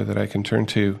power that I can turn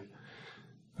to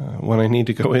when I need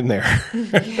to go in there.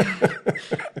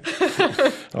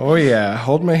 Oh, yeah.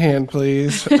 Hold my hand,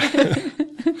 please.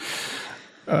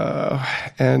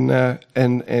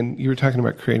 And you were talking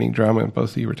about creating drama, and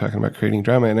both of you were talking about creating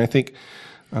drama. And I think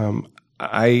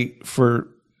I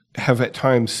have at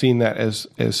times seen that as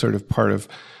sort of part of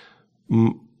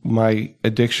my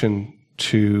addiction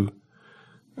to,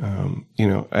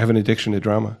 I have an addiction to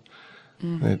drama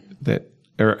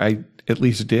or I at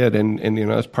least did. And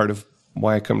that's part of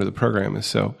why I come to the program is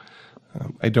so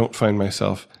I don't find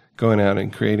myself going out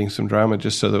and creating some drama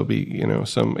just so there'll be,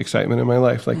 some excitement in my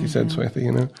life. Like you said,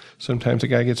 Swetha, sometimes a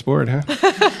guy gets bored, huh?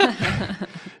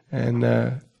 And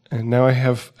now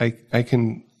I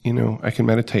can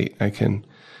meditate. I can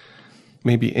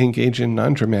maybe engage in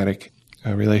non-dramatic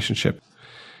relationship.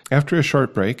 After a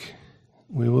short break,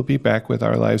 we will be back with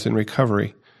Our Lives in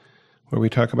Recovery, where we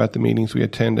talk about the meetings we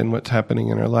attend and what's happening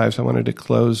in our lives. I wanted to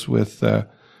close with a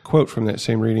quote from that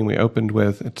same reading we opened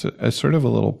with. It's a sort of a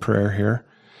little prayer here.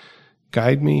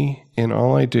 Guide me in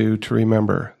all I do to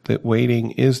remember that waiting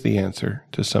is the answer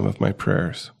to some of my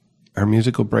prayers. Our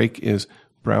musical break is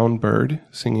Brown Bird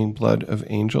singing Blood of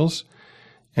Angels.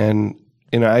 And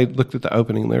I looked at the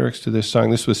opening lyrics to this song.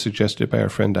 This was suggested by our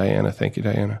friend Diana. Thank you,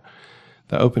 Diana.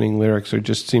 The opening lyrics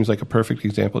just seems like a perfect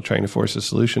example of trying to force a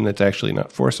solution that's actually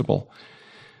not forcible.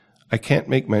 I can't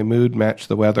make my mood match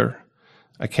the weather.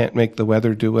 I can't make the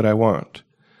weather do what I want.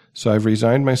 So I've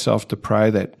resigned myself to pry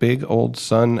that big old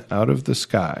sun out of the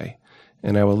sky,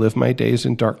 and I will live my days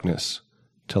in darkness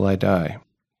till I die.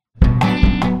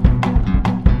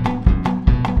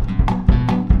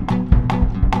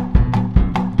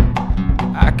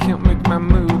 I can't make my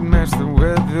mood match the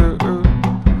weather.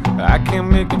 I can't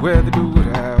make the weather do what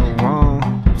I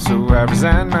want. So I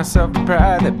resign myself to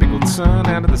pry that big old sun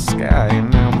out of the sky,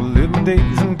 and I will live my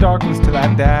days in darkness till I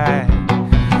die.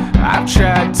 I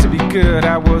tried to be good,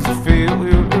 I was a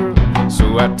failure.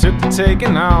 So I took to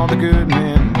taking all the good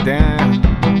men down.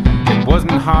 It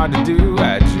wasn't hard to do,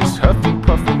 I just huffed and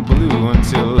puffed and blew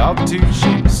until all the two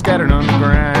sheets scattered on the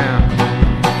ground.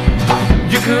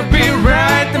 You could be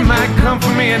right, there might come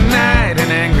for me at night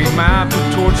an angry mob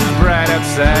with torches bright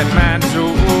outside my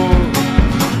door.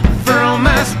 For all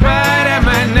my spite, I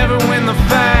might never win the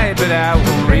fight, but I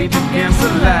will rage against the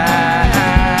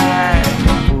light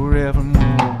forevermore.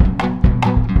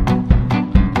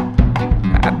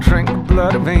 I drank the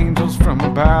blood of angels from a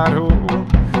bottle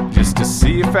just to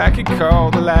see if I could call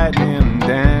the lightning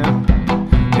down.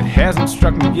 It hasn't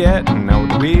struck me yet, and I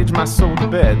would wage my soul to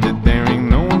bet that there ain't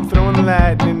no one throwing the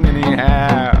lightning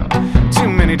anyhow. Too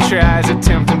many tries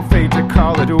attempting fate to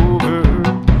call it over,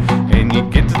 and you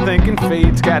get to thinking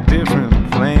fate's got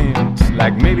different plans.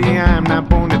 Like maybe I'm not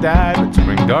born to die, but to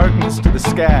bring darkness to the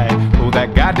sky. Hold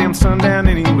that goddamn sun down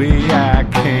any way I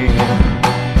can.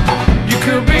 You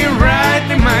could be right,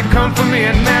 they might come for me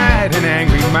at night an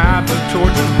angry mob with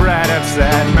torches bright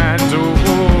outside my door.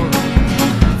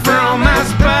 For all my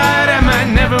spite, I might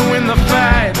never win the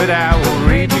fight, but I will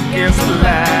rage against the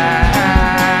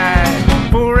light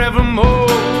forevermore.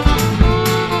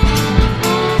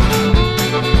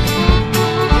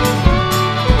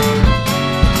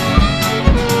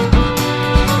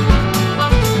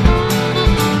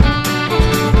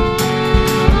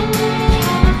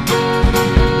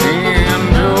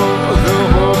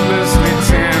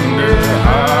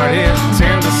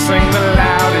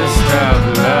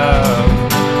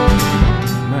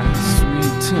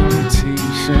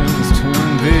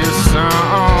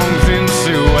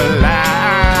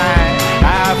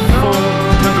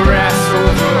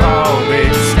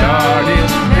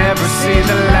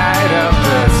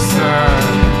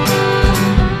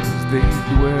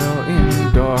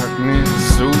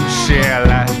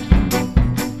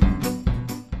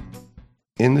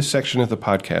 In this section of the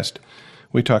podcast,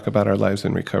 we talk about our lives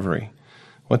in recovery,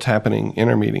 what's happening in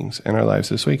our meetings and our lives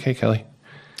this week. Hey, Kelly.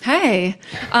 Hey.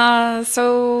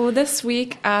 So this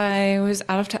week I was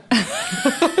out of town.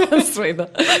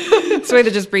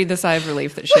 Swetha just breathed a sigh of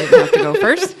relief that she didn't have to go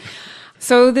first.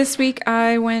 So this week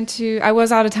I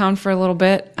was out of town for a little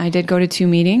bit. I did go to 2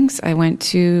 meetings. I went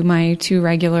to my 2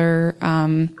 regular,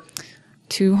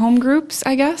 2 home groups,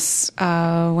 I guess,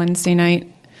 Wednesday night,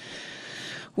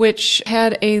 which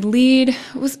had a lead.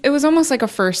 It was almost like a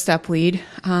first step lead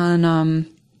on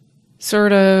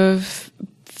sort of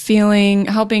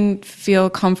helping feel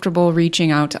comfortable reaching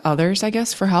out to others, I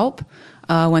guess, for help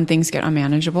when things get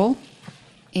unmanageable.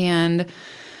 And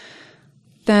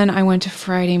Then I went to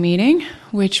Friday meeting,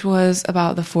 which was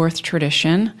about the fourth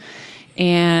tradition.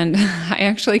 And I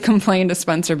actually complained to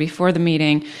Spencer before the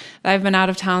meeting that I've been out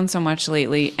of town so much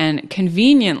lately. And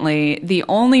conveniently, the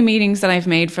only meetings that I've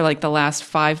made for like the last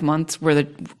 5 months were the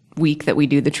week that we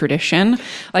do the tradition.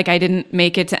 Like, I didn't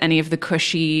make it to any of the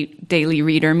cushy daily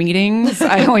reader meetings.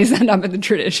 I always end up at the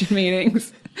tradition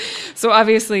meetings. So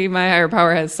obviously my higher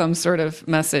power has some sort of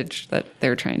message that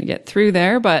they're trying to get through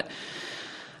there, but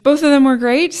both of them were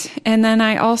great. And then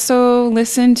I also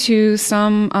listened to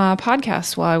some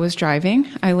podcasts while I was driving.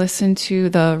 I listened to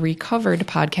the Recovered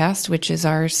podcast, which is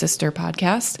our sister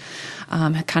podcast.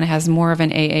 It kind of has more of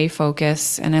an AA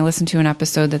focus. And I listened to an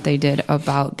episode that they did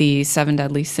about the 7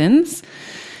 deadly sins.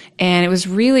 And it was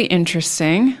really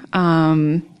interesting.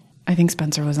 I think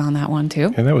Spencer was on that one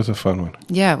too. Yeah, that was a fun one.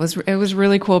 Yeah, it was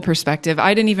really cool perspective.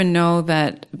 I didn't even know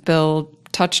that Bill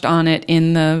touched on it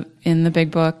in the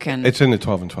big book, and it's in the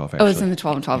 12 and 12. Actually. Oh, it's in the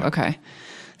 12 and 12. Yeah. Okay,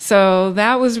 so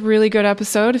that was a really good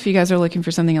episode. If you guys are looking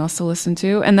for something else to listen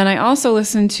to, and then I also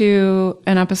listened to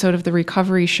an episode of the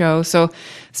Recovery Show. So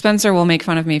Spencer will make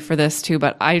fun of me for this too,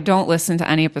 but I don't listen to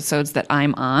any episodes that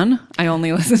I'm on. I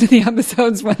only listen to the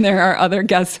episodes when there are other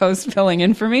guest hosts filling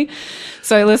in for me.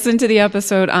 So I listened to the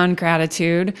episode on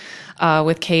gratitude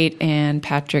with Kate and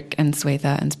Patrick and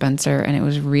Swetha and Spencer, and it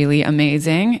was really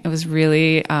amazing. It was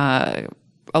really a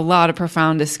lot of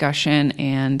profound discussion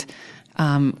and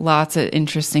lots of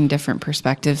interesting different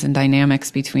perspectives and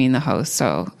dynamics between the hosts.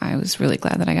 So I was really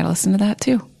glad that I got to listen to that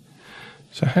too.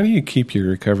 So how do you keep your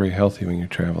recovery healthy when you're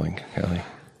traveling, Kelly?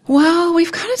 Well,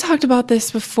 we've kind of talked about this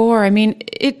before. I mean,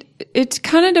 it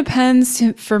kind of depends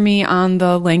for me on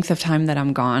the length of time that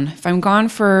I'm gone. If I'm gone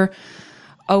for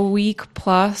a week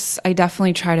plus, I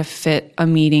definitely try to fit a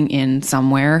meeting in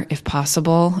somewhere if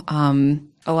possible.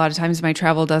 A lot of times my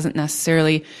travel doesn't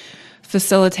necessarily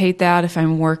facilitate that. If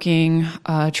I'm working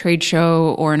a trade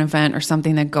show or an event or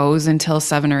something that goes until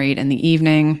 7 or 8 in the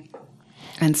evening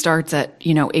and starts at,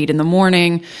 8 in the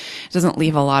morning, it doesn't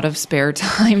leave a lot of spare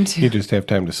time to... You just have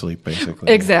time to sleep,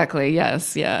 basically. Exactly,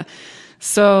 yes, yeah.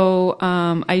 So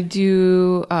I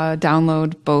do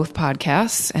download both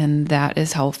podcasts, and that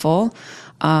is helpful.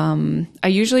 I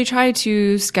usually try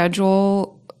to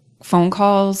schedule phone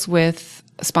calls with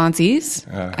sponsees.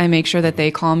 I make sure that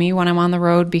they call me when I'm on the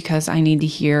road because I need to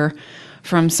hear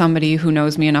from somebody who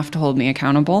knows me enough to hold me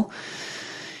accountable.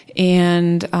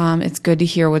 And it's good to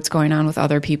hear what's going on with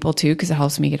other people too, because it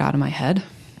helps me get out of my head.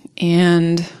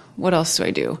 And what else do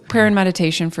I do? Prayer and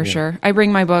meditation for sure. I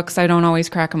bring my books. I don't always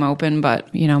crack them open,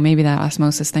 but maybe that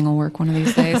osmosis thing will work one of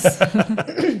these days.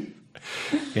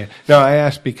 Yeah. No, I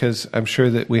asked because I'm sure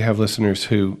that we have listeners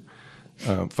who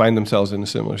find themselves in a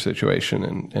similar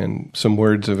situation, and some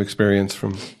words of experience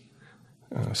from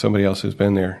somebody else who's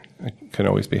been there can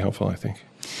always be helpful, I think.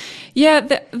 Yeah,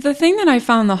 the thing that I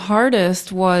found the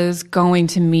hardest was going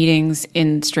to meetings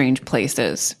in strange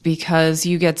places, because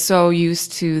you get so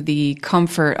used to the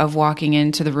comfort of walking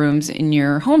into the rooms in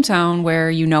your hometown where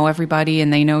you know everybody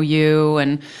and they know you,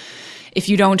 and if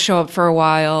you don't show up for a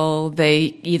while,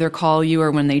 they either call you,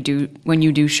 or when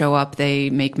you do show up, they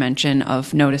make mention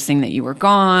of noticing that you were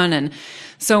gone. And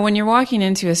so when you're walking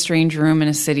into a strange room in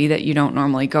a city that you don't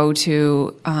normally go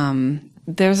to,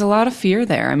 there's a lot of fear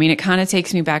there. I mean, it kind of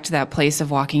takes me back to that place of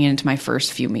walking into my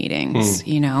first few meetings.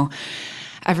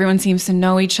 Everyone seems to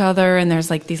know each other, and there's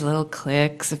like these little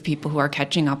cliques of people who are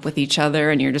catching up with each other,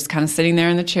 and you're just kind of sitting there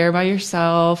in the chair by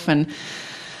yourself. And,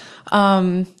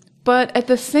 but at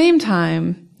the same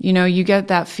time, you get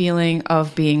that feeling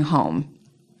of being home.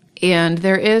 And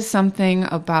there is something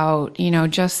about,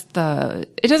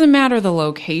 it doesn't matter the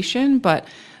location, but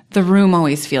the room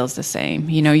always feels the same.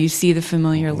 You see the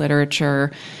familiar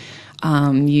literature.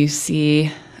 You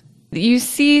see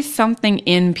something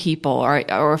in people,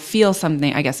 or feel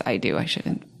something. I guess I do. I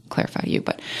shouldn't clarify you,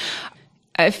 but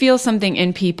I feel something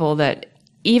in people that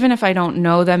even if I don't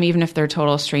know them, even if they're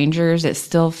total strangers, it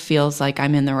still feels like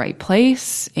I'm in the right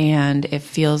place, and it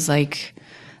feels like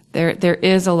there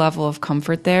is a level of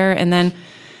comfort there. And then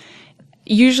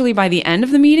usually by the end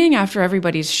of the meeting, after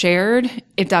everybody's shared,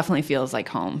 it definitely feels like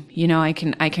home. I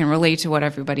can relate to what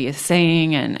everybody is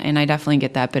saying, and I definitely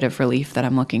get that bit of relief that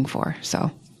I'm looking for. So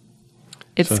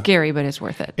it's scary, but it's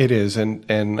worth it. It is. And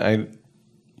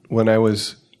when I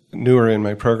was newer in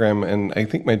my program, and I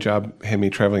think my job had me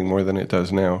traveling more than it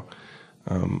does now,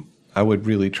 I would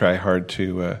really try hard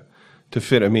to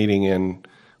fit a meeting in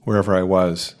wherever I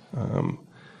was.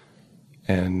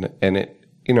 And it,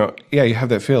 you have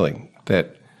that feeling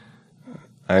that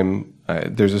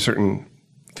there's a certain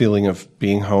feeling of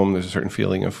being home. There's a certain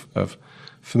feeling of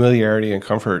familiarity and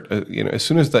comfort. As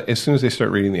soon as they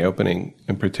start reading the opening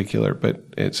in particular, but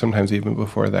sometimes even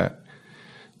before that.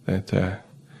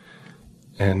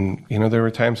 And there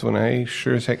were times when I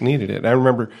sure as heck needed it. I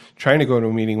remember trying to go to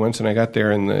a meeting once, and I got there,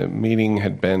 and the meeting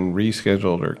had been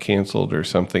rescheduled or canceled or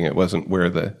something. It wasn't when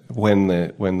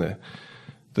the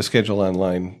schedule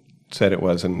online said it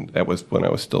was, and that was when I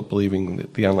was still believing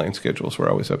that the online schedules were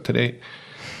always up to date.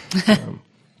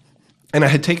 And I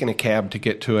had taken a cab to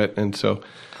get to it, and so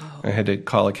I had to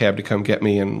call a cab to come get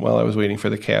me. And while I was waiting for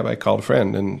the cab, I called a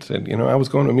friend and said, I was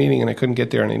going to a meeting and I couldn't get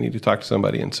there, and I need to talk to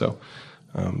somebody. And so,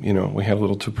 we had a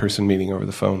little 2-person meeting over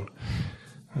the phone,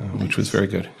 which was very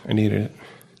good. I needed it.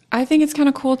 I think it's kind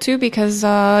of cool, too, because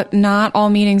not all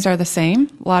meetings are the same.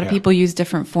 A lot of people use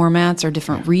different formats or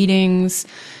different readings.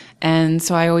 And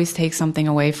so I always take something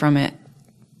away from it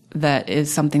that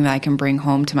is something that I can bring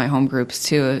home to my home groups,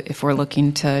 too, if we're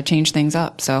looking to change things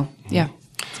up. So, yeah,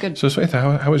 it's good. So,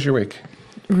 Swetha, how was your week?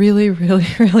 Really, really,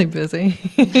 really busy.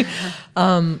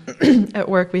 At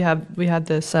work, we had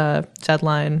this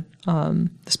deadline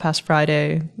this past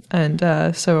Friday,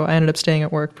 and so I ended up staying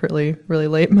at work really, really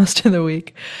late most of the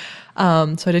week. So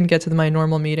I didn't get to my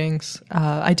normal meetings.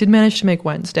 I did manage to make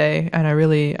Wednesday, and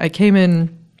I came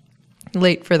in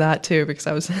late for that too because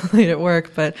I was late at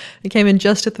work, but I came in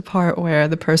just at the part where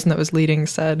the person that was leading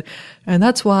said, and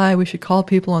that's why we should call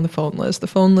people on the phone list. The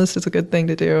phone list is a good thing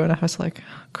to do. And I was like,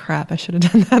 oh, crap, I should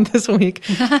have done that this week.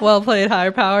 Well played,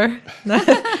 higher power.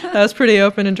 That was pretty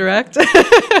open and direct.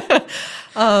 But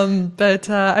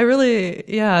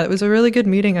it was a really good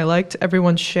meeting. I liked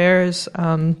everyone's shares.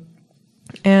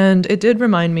 And it did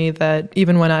remind me that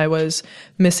even when I was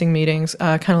missing meetings,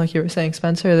 kind of like you were saying,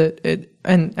 Spencer,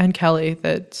 and Kelly,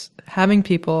 that having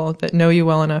people that know you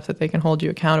well enough that they can hold you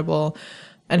accountable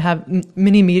and have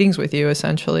mini meetings with you,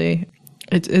 essentially,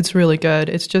 it's really good.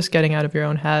 It's just getting out of your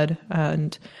own head.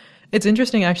 And it's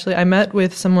interesting, actually. I met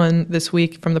with someone this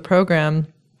week from the program,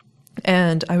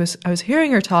 and I was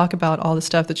hearing her talk about all the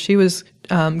stuff that she was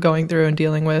going through and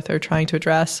dealing with or trying to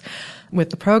address with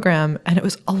the program. And it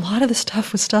was a lot of the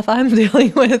stuff was stuff I'm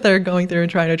dealing with or going through and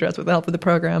trying to address with the help of the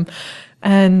program.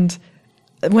 And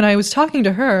when I was talking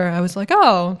to her, I was like,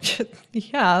 oh,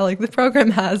 yeah, like the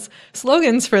program has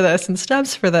slogans for this and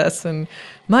steps for this. And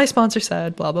my sponsor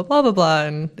said blah, blah, blah, blah, blah,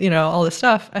 and, all this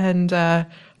stuff. And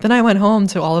then I went home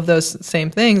to all of those same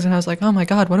things, and I was like, oh my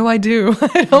God, what do I do?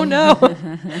 I don't know.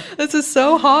 This is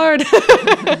so hard.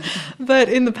 But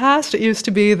in the past, it used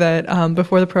to be that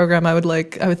before the program, I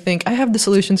would think, I have the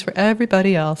solutions for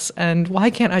everybody else, and why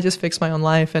can't I just fix my own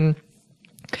life? And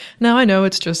now I know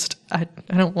it's just, I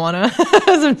don't want to.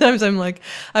 Sometimes I'm like,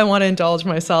 I want to indulge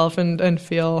myself and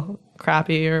feel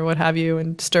crappy or what have you,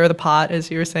 and stir the pot,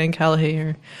 as you were saying, Kelly,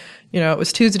 or it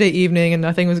was Tuesday evening and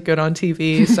nothing was good on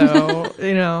TV. So,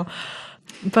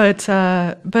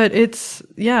 but it's,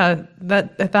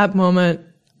 that at that moment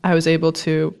I was able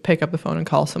to pick up the phone and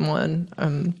call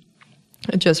someone,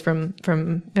 just from,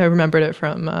 I remembered it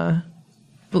from,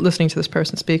 listening to this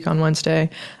person speak on Wednesday.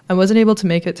 I wasn't able to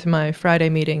make it to my Friday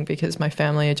meeting because my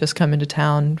family had just come into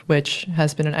town, which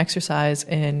has been an exercise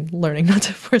in learning not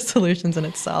to force solutions in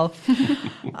itself.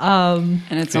 And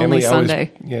it's only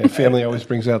Sunday. Family always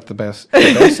brings out the best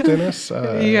in us.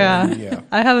 Yeah.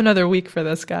 I have another week for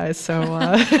this, guys, so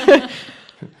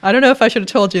I don't know if I should have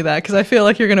told you that, because I feel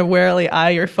like you're going to warily eye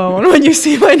your phone when you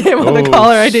see my name on the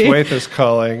caller ID. Swetha's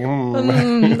calling.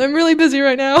 I'm really busy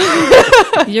right now.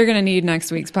 You're going to need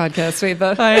next week's podcast,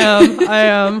 Swetha. I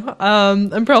am.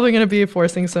 I'm probably going to be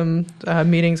forcing some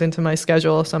meetings into my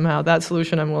schedule somehow. That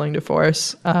solution I'm willing to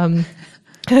force. And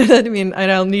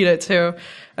I'll need it too.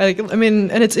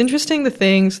 And it's interesting the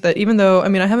things that, even though,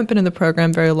 I haven't been in the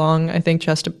program very long, I think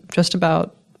just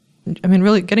about,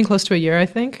 really getting close to a year, I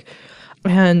think.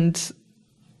 And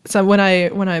so when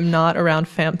I'm not around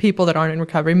people that aren't in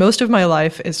recovery, most of my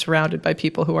life is surrounded by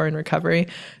people who are in recovery.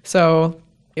 So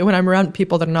when I'm around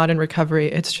people that are not in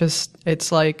recovery,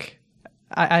 it's like,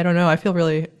 I don't know, I feel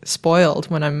really spoiled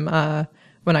when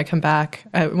when I come back,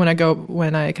 when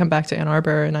I come back to Ann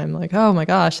Arbor, and I'm like, oh my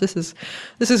gosh, this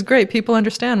is great. People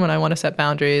understand when I want to set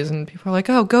boundaries, and people are like,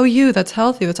 oh, go you, that's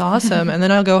healthy, that's awesome. And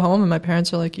then I'll go home and my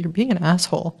parents are like, you're being an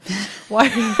asshole. Why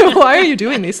are you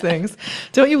doing these things?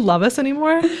 Don't you love us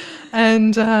anymore?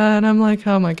 And I'm like,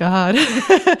 oh my God,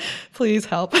 please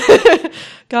help.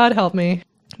 God help me.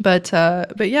 But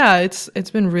yeah, it's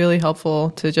been really helpful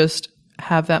to just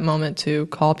have that moment to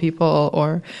call people,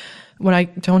 or when I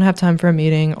don't have time for a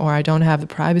meeting or I don't have the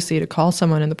privacy to call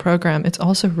someone in the program, it's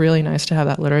also really nice to have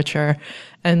that literature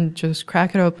and just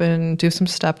crack it open, do some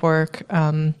step work,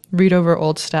 read over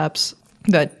old steps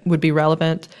that would be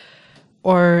relevant.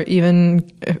 or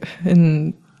even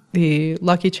in the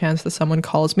lucky chance that someone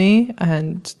calls me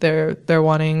and they're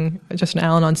wanting just an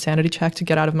Al-Anon sanity check to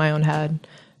get out of my own head.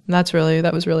 And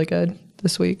that was really good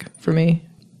this week for me.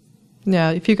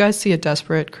 Yeah, if you guys see a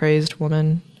desperate, crazed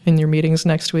woman in your meetings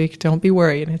next week, don't be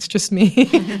worried. It's just me.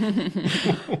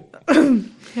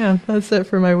 Yeah, that's it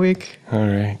for my week. All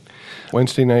right.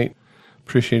 Wednesday night,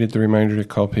 appreciated the reminder to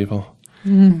call people.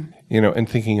 And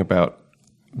thinking about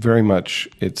very much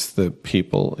it's the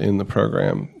people in the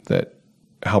program that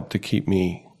helped to keep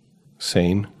me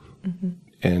sane.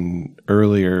 And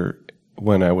earlier,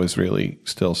 when I was really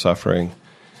still suffering,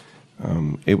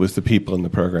 it was the people in the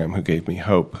program who gave me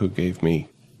hope, who gave me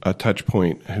a touch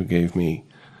point, who gave me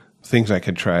things I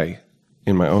could try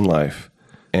in my own life,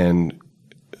 and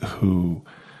who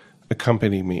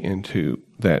accompanied me into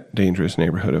that dangerous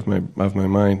neighborhood of my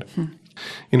mind.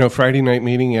 Friday night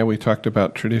meeting, we talked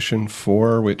about Tradition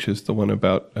 4, which is the one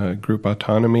about group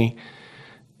autonomy.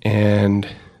 And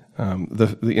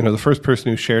the first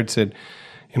person who shared said,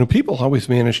 people always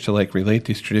manage to relate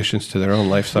these traditions to their own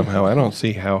life somehow. I don't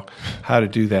see how to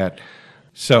do that.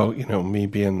 So, me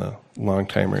being the long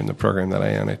timer in the program that I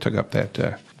am, I took up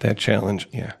that challenge.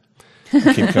 Yeah,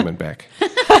 I keep coming back.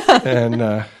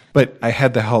 But I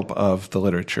had the help of the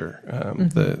literature.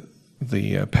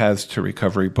 The Paths to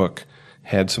Recovery book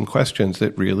had some questions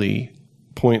that really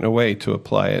point a way to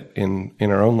apply it in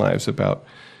our own lives about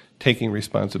taking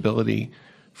responsibility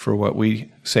for what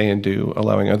we say and do,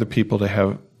 allowing other people to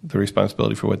have the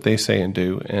responsibility for what they say and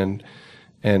do, and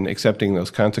accepting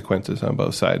those consequences on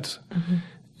both sides.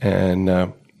 And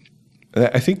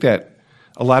I think that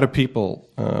a lot of people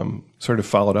sort of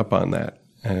followed up on that,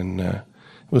 and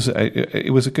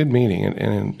it was a good meeting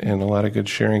and a lot of good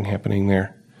sharing happening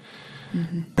there.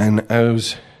 And I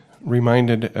was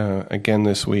reminded again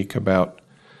this week about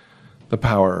the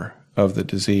power of the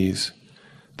disease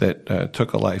that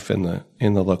took a life in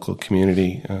the local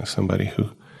community. Somebody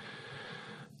who,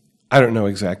 I don't know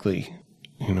exactly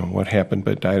what happened,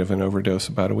 but died of an overdose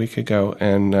about a week ago.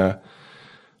 And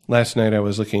last night I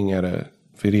was looking at a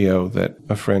video that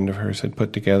a friend of hers had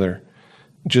put together,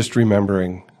 just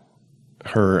remembering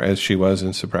her as she was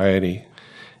in sobriety.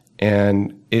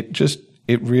 And it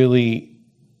really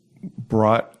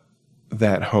brought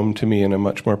that home to me in a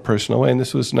much more personal way. And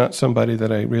this was not somebody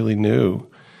that I really knew.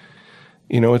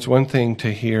 It's one thing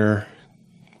to hear,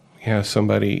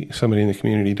 somebody in the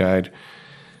community died,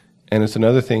 and it's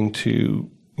another thing to,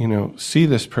 see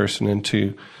this person and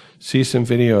to see some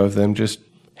video of them just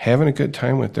having a good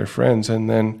time with their friends. And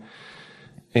then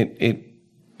it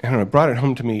brought it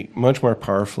home to me much more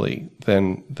powerfully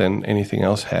than anything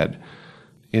else had.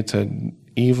 It's an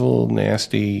evil,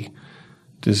 nasty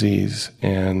disease,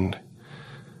 and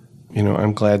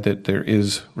I'm glad that there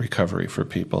is recovery for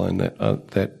people, and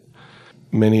that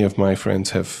many of my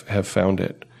friends have found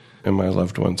it, and my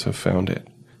loved ones have found it.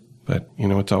 But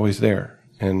it's always there,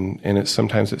 and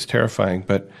sometimes it's terrifying.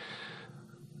 But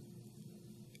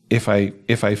if I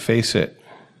face it,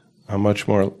 I'm much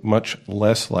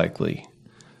less likely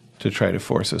to try to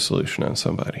force a solution on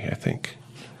somebody, I think.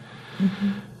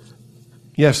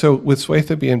 Yeah, so with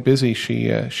Swetha being busy,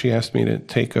 she asked me to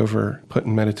take over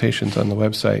putting meditations on the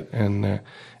website, and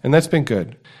that's been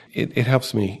good. It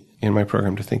helps me in my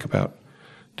program to think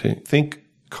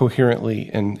coherently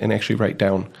and actually write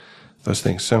down those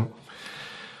things. So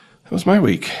that was my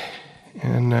week.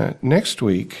 And next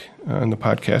week on the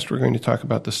podcast, we're going to talk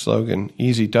about the slogan,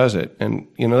 Easy Does It. And,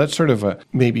 that's sort of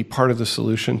maybe part of the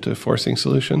solution to forcing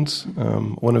solutions.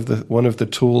 One of the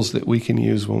tools that we can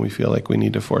use when we feel like we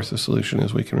need to force a solution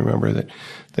is we can remember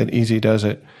that easy does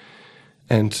it.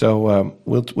 And so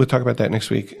we'll talk about that next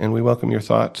week, and we welcome your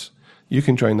thoughts. You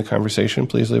can join the conversation.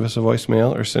 Please leave us a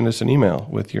voicemail or send us an email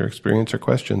with your experience or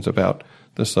questions about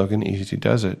the slogan, Easy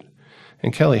Does It.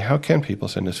 And Kelly, how can people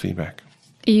send us feedback?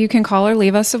 You can call or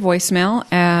leave us a voicemail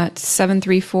at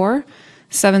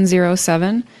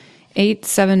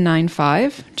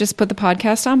 734-707-8795. Just put the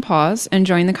podcast on pause and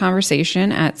join the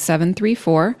conversation at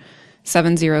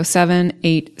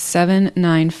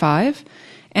 734-707-8795.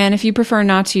 And if you prefer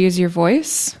not to use your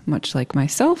voice, much like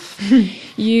myself,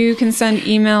 you can send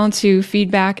email to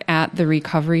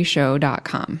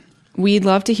feedback@therecoveryshow.com. We'd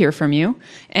love to hear from you.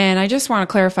 And I just want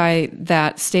to clarify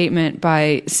that statement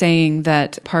by saying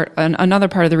that another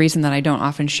part of the reason that I don't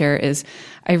often share is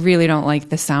I really don't like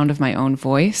the sound of my own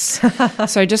voice.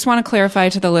 So I just want to clarify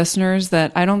to the listeners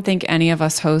that I don't think any of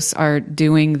us hosts are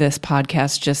doing this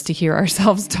podcast just to hear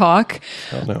ourselves talk.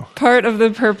 Oh, no. Part of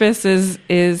the purpose is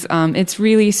it's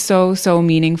really so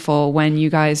meaningful when you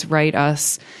guys write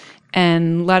us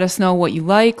and let us know what you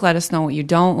like. Let us know what you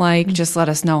don't like. Just let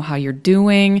us know how you're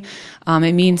doing.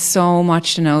 It means so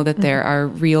much to know that there are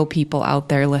real people out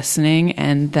there listening,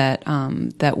 and that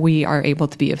that we are able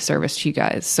to be of service to you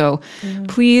guys. So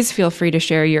please feel free to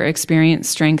share your experience,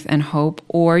 strength, and hope,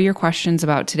 or your questions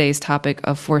about today's topic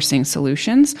of forcing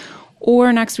solutions,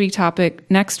 or next week's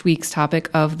topic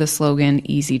of the slogan,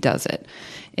 Easy Does It.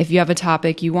 If you have a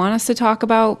topic you want us to talk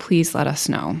about, please let us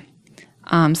know.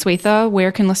 Swetha,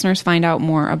 where can listeners find out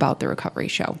more about The Recovery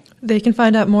Show? They can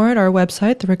find out more at our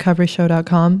website,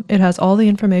 therecoveryshow.com. It has all the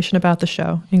information about the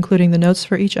show, including the notes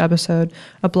for each episode,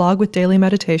 a blog with daily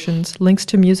meditations, links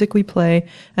to music we play,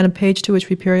 and a page to which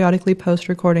we periodically post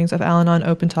recordings of Al-Anon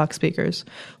Open Talk speakers.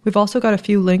 We've also got a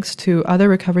few links to other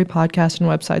recovery podcasts and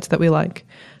websites that we like.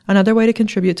 Another way to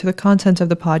contribute to the content of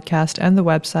the podcast and the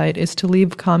website is to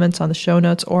leave comments on the show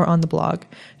notes or on the blog.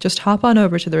 Just hop on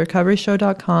over to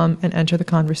therecoveryshow.com and enter the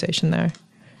conversation there.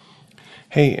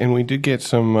 Hey, and we did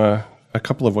get a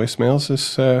couple of voicemails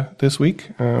this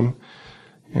week,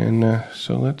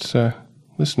 so let's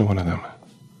listen to one of them.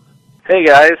 Hey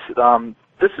guys,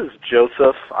 this is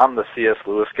Joseph. I'm the C.S.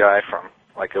 Lewis guy from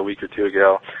like a week or two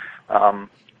ago.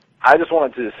 I just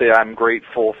wanted to say I'm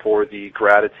grateful for the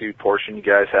gratitude portion you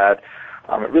guys had.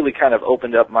 It really kind of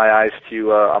opened up my eyes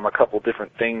to a couple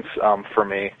different things for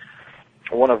me,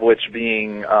 one of which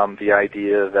being the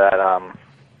idea that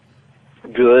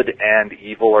good and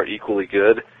evil are equally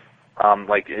good,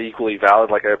 like equally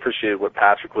valid. Like I appreciated what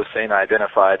Patrick was saying, I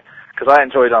identified, because I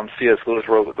enjoyed C.S. Lewis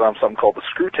wrote something called the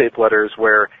Screw Tape Letters,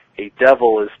 where a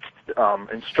devil is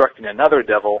instructing another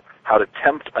devil how to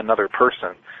tempt another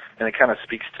person. And it kind of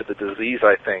speaks to the disease,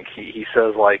 I think. He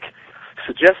says, like,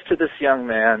 suggest to this young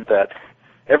man that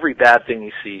every bad thing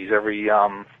he sees, every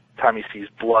time he sees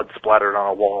blood splattered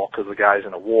on a wall because the guy's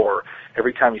in a war,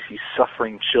 every time he sees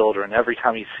suffering children, every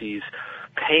time he sees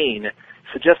pain,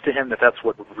 suggest to him that that's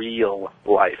what real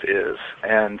life is,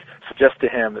 and suggest to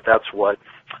him that that's what,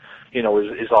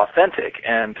 is authentic.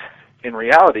 And in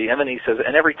reality, and then he says,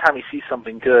 and every time he sees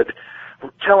something good,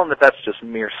 tell him that that's just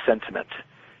mere sentiment.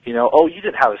 You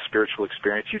didn't have a spiritual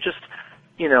experience. You just,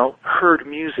 heard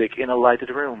music in a lighted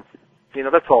room.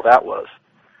 That's all that was.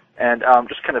 And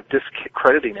just kind of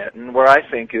discrediting it. And where I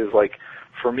think is, like,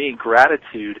 for me,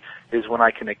 gratitude is when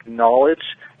I can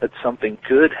acknowledge that something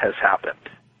good has happened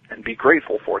and be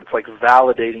grateful for it. It's like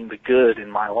validating the good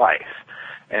in my life.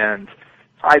 And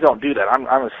I don't do that.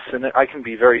 I can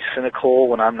be very cynical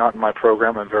when I'm not in my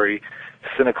program. I'm very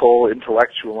cynical,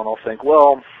 intellectual, and I'll think,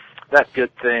 well, that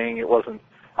good thing,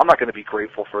 I'm not going to be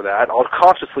grateful for that. I'll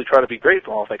consciously try to be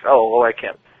grateful. I'll think, I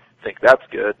can't think that's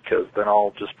good, because then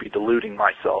I'll just be deluding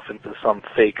myself into some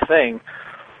fake thing.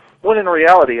 When in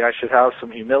reality, I should have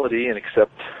some humility and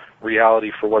accept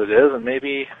reality for what it is, and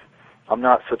maybe I'm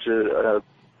not such a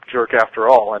jerk after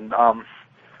all. And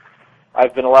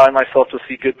I've been allowing myself to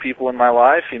see good people in my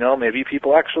life. Maybe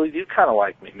people actually do kind of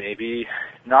like me. Maybe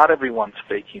not everyone's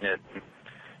faking it.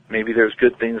 Maybe there's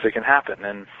good things that can happen,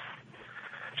 and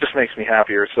just makes me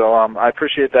happier. So I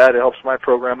appreciate that. It helps my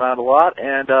program out a lot.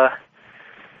 And,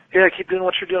 keep doing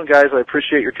what you're doing, guys. I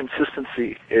appreciate your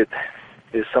consistency. It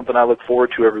is something I look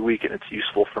forward to every week, and it's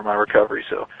useful for my recovery.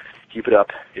 So keep it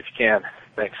up if you can.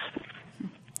 Thanks.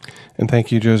 And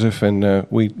thank you, Joseph. And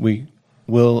we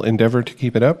will endeavor to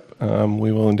keep it up.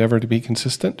 We will endeavor to be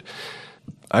consistent.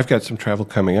 I've got some travel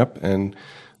coming up, and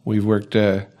we've worked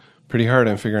pretty hard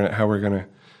on figuring out how we're going to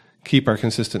keep our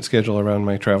consistent schedule around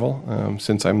my travel,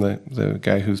 since I'm the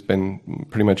guy who's been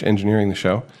pretty much engineering the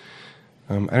show.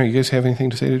 I don't know, you guys have anything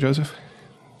to say to Joseph?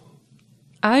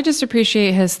 I just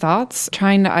appreciate his thoughts.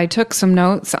 I took some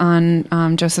notes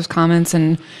on Joseph's comments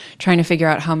and trying to figure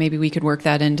out how maybe we could work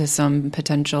that into some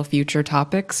potential future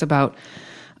topics about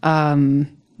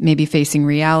maybe facing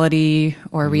reality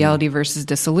or reality versus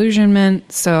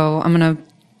disillusionment. So I'm going to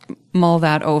mull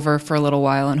that over for a little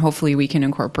while, and hopefully we can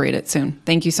incorporate it soon.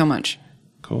 Thank you so much.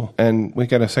 Cool. And we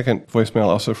got a second voicemail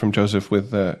also from Joseph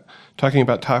with talking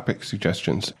about topic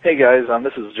suggestions. Hey guys,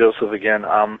 this is Joseph again.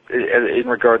 In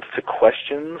regards to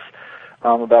questions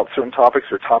about certain topics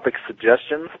or topic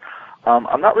suggestions,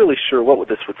 I'm not really sure what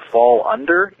this would fall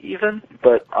under even,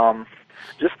 but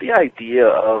just the idea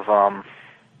of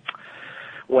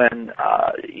when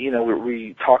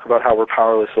we talk about how we're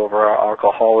powerless over our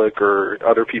alcoholic or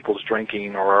other people's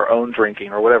drinking or our own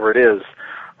drinking or whatever it is,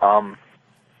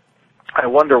 I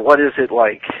wonder, what is it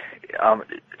like?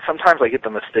 Sometimes I get the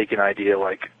mistaken idea,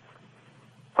 like,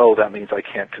 oh, that means I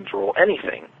can't control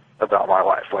anything about my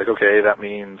life. Like, okay, that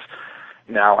means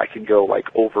now I can go, like,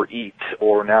 overeat,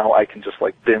 or now I can just,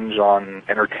 like, binge on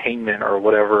entertainment or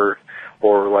whatever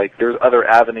Or, like, there's other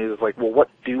avenues, like, well, what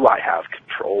do I have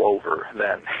control over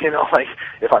then? Like,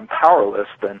 if I'm powerless,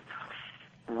 then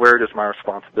where does my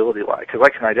responsibility lie? Because I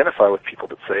can identify with people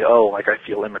that say, oh, like, I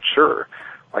feel immature.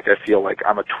 Like, I feel like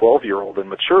I'm a 12-year-old in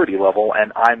maturity level,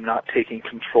 and I'm not taking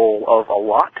control of a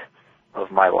lot of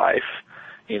my life,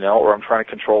 or I'm trying to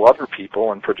control other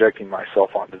people and projecting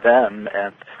myself onto them,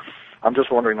 and I'm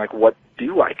just wondering, like, what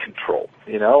do I control?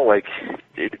 Like,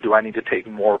 do I need to take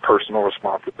more personal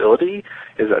responsibility?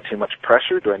 Is that too much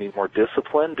pressure? Do I need more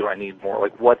discipline? Do I need more,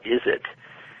 like, what is it?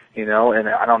 And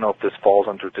I don't know if this falls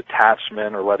under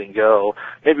detachment or letting go.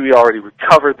 Maybe we already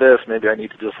covered this. Maybe I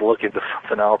need to just look into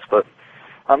something else, but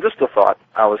just a thought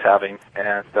I was having,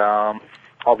 and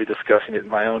I'll be discussing it in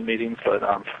my own meetings. But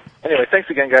anyway, thanks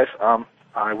again, guys.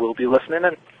 I will be listening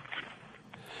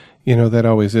in. That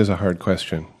always is a hard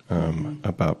question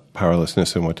about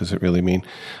powerlessness and what does it really mean.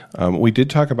 We did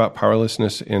talk about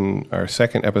powerlessness in our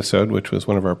second episode, which was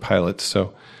one of our pilots,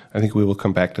 so I think we will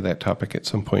come back to that topic at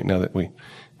some point now that we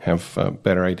have a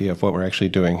better idea of what we're actually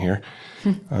doing here.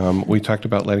 We talked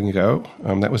about letting go.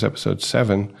 That was episode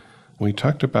 7. We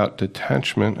talked about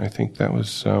detachment. I think that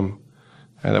was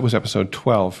episode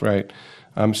 12, right?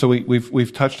 So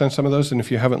we've touched on some of those, and if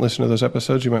you haven't listened to those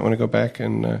episodes, you might want to go back,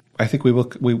 and I think we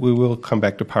will come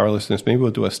back to powerlessness. Maybe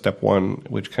we'll do a step 1,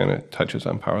 which kind of touches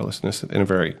on powerlessness in a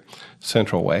very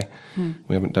central way.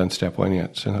 We haven't done step 1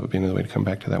 yet, so that would be another way to come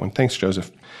back to that one. Thanks,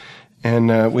 Joseph.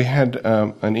 And we had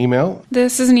an email.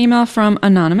 This is an email from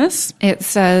Anonymous. It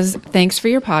says, "Thanks for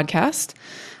your podcast.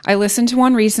 I listened to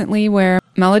one recently where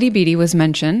Melody Beattie was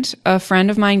mentioned. A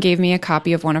friend of mine gave me a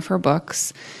copy of one of her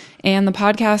books, and the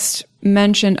podcast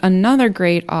mentioned another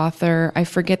great author. I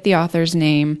forget the author's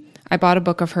name. I bought a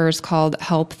book of hers called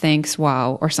Help, Thanks,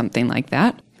 Wow, or something like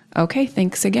that. Okay,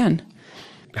 thanks again."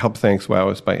 Help, Thanks, Wow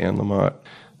is by Anne Lamott.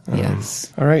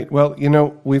 Yes. All right. Well,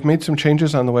 we've made some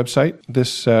changes on the website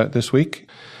this week.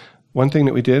 One thing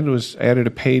that we did was added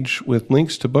a page with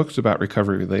links to books about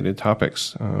recovery-related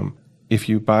topics. If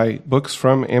you buy books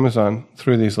from Amazon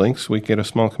through these links, we get a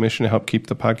small commission to help keep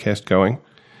the podcast going,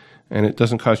 and it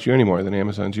doesn't cost you any more than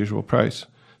Amazon's usual price.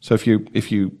 So if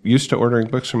you used to ordering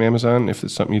books from Amazon, if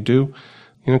it's something you do,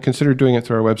 consider doing it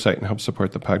through our website and help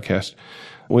support the podcast.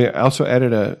 We also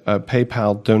added a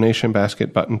PayPal donation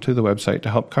basket button to the website to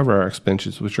help cover our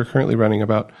expenses, which are currently running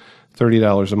about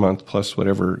 $30 a month, plus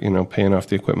whatever, paying off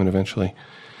the equipment eventually.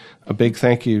 A big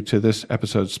thank you to this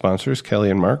episode's sponsors, Kelly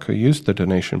and Mark, who used the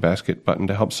donation basket button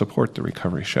to help support the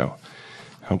Recovery Show.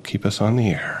 Help keep us on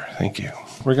the air. Thank you.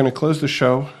 We're going to close the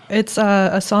show. It's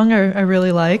a song I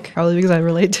really like, probably because I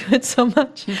relate to it so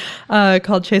much,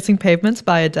 called Chasing Pavements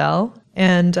by Adele.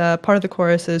 And part of the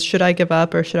chorus is, should I give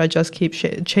up or should I just keep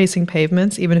chasing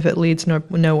pavements, even if it leads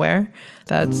nowhere?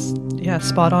 That's,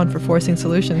 spot on for forcing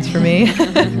solutions for me.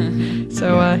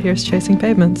 So here's Chasing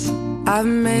Pavements. I've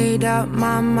made up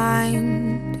my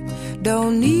mind,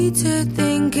 don't need to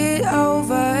think it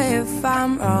over. If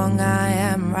I'm wrong, I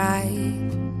am right.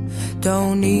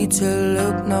 Don't need to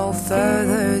look no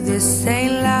further, this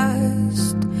ain't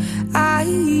last. I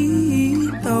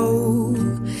know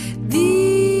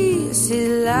this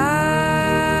is life,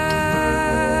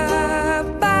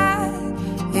 but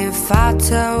if I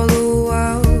tell the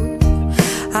world,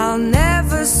 I'll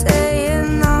never say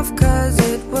enough, 'cause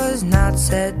it was not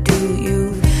said to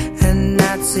you, and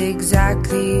that's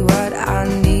exactly what I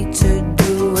need to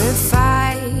do if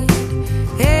I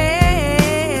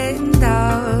end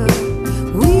up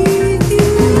with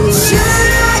you. Should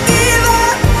I give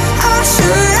up, or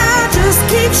should I just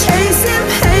keep chasing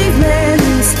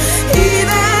pavements,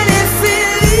 even if it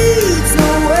leads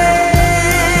nowhere?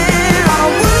 I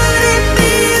wouldn't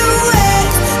be a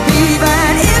waste,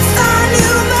 even if I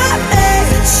knew my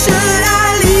fate. Should I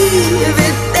leave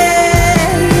it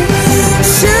there?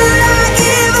 Should I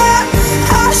give up,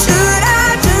 or should I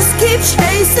just keep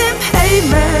chasing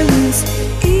pavements,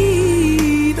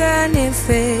 even if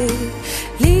it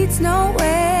leads nowhere?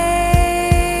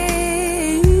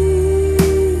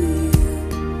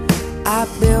 I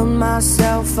build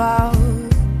myself up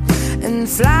and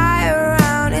fly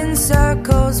around in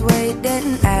circles,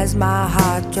 waiting as my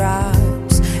heart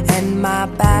drops and my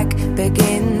back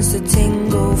begins to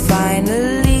tingle.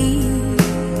 Finally,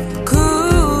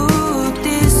 could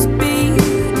this be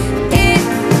it?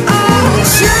 Oh,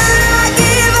 should I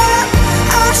give up,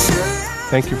 or should I?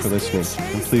 Thank you for listening,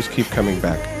 and please keep coming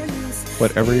back.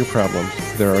 Whatever your problems,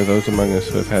 there are those among us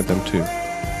who have had them too.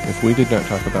 If we did not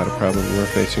talk about a problem you are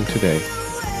facing today,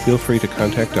 feel free to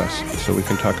contact us so we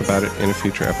can talk about it in a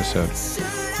future episode.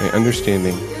 May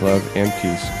understanding, love, and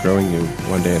peace grow in you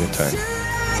one day at a time.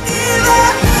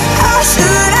 Or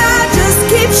should I just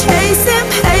keep chasing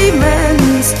pavements?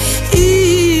 pavements,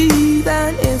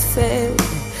 even if it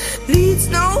leads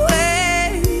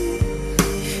nowhere.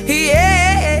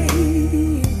 Yeah.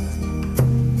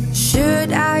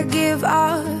 Should I give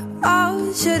up,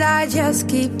 or should I just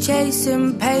keep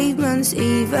chasing pavements,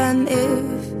 even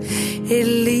if it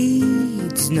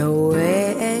leads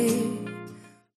nowhere?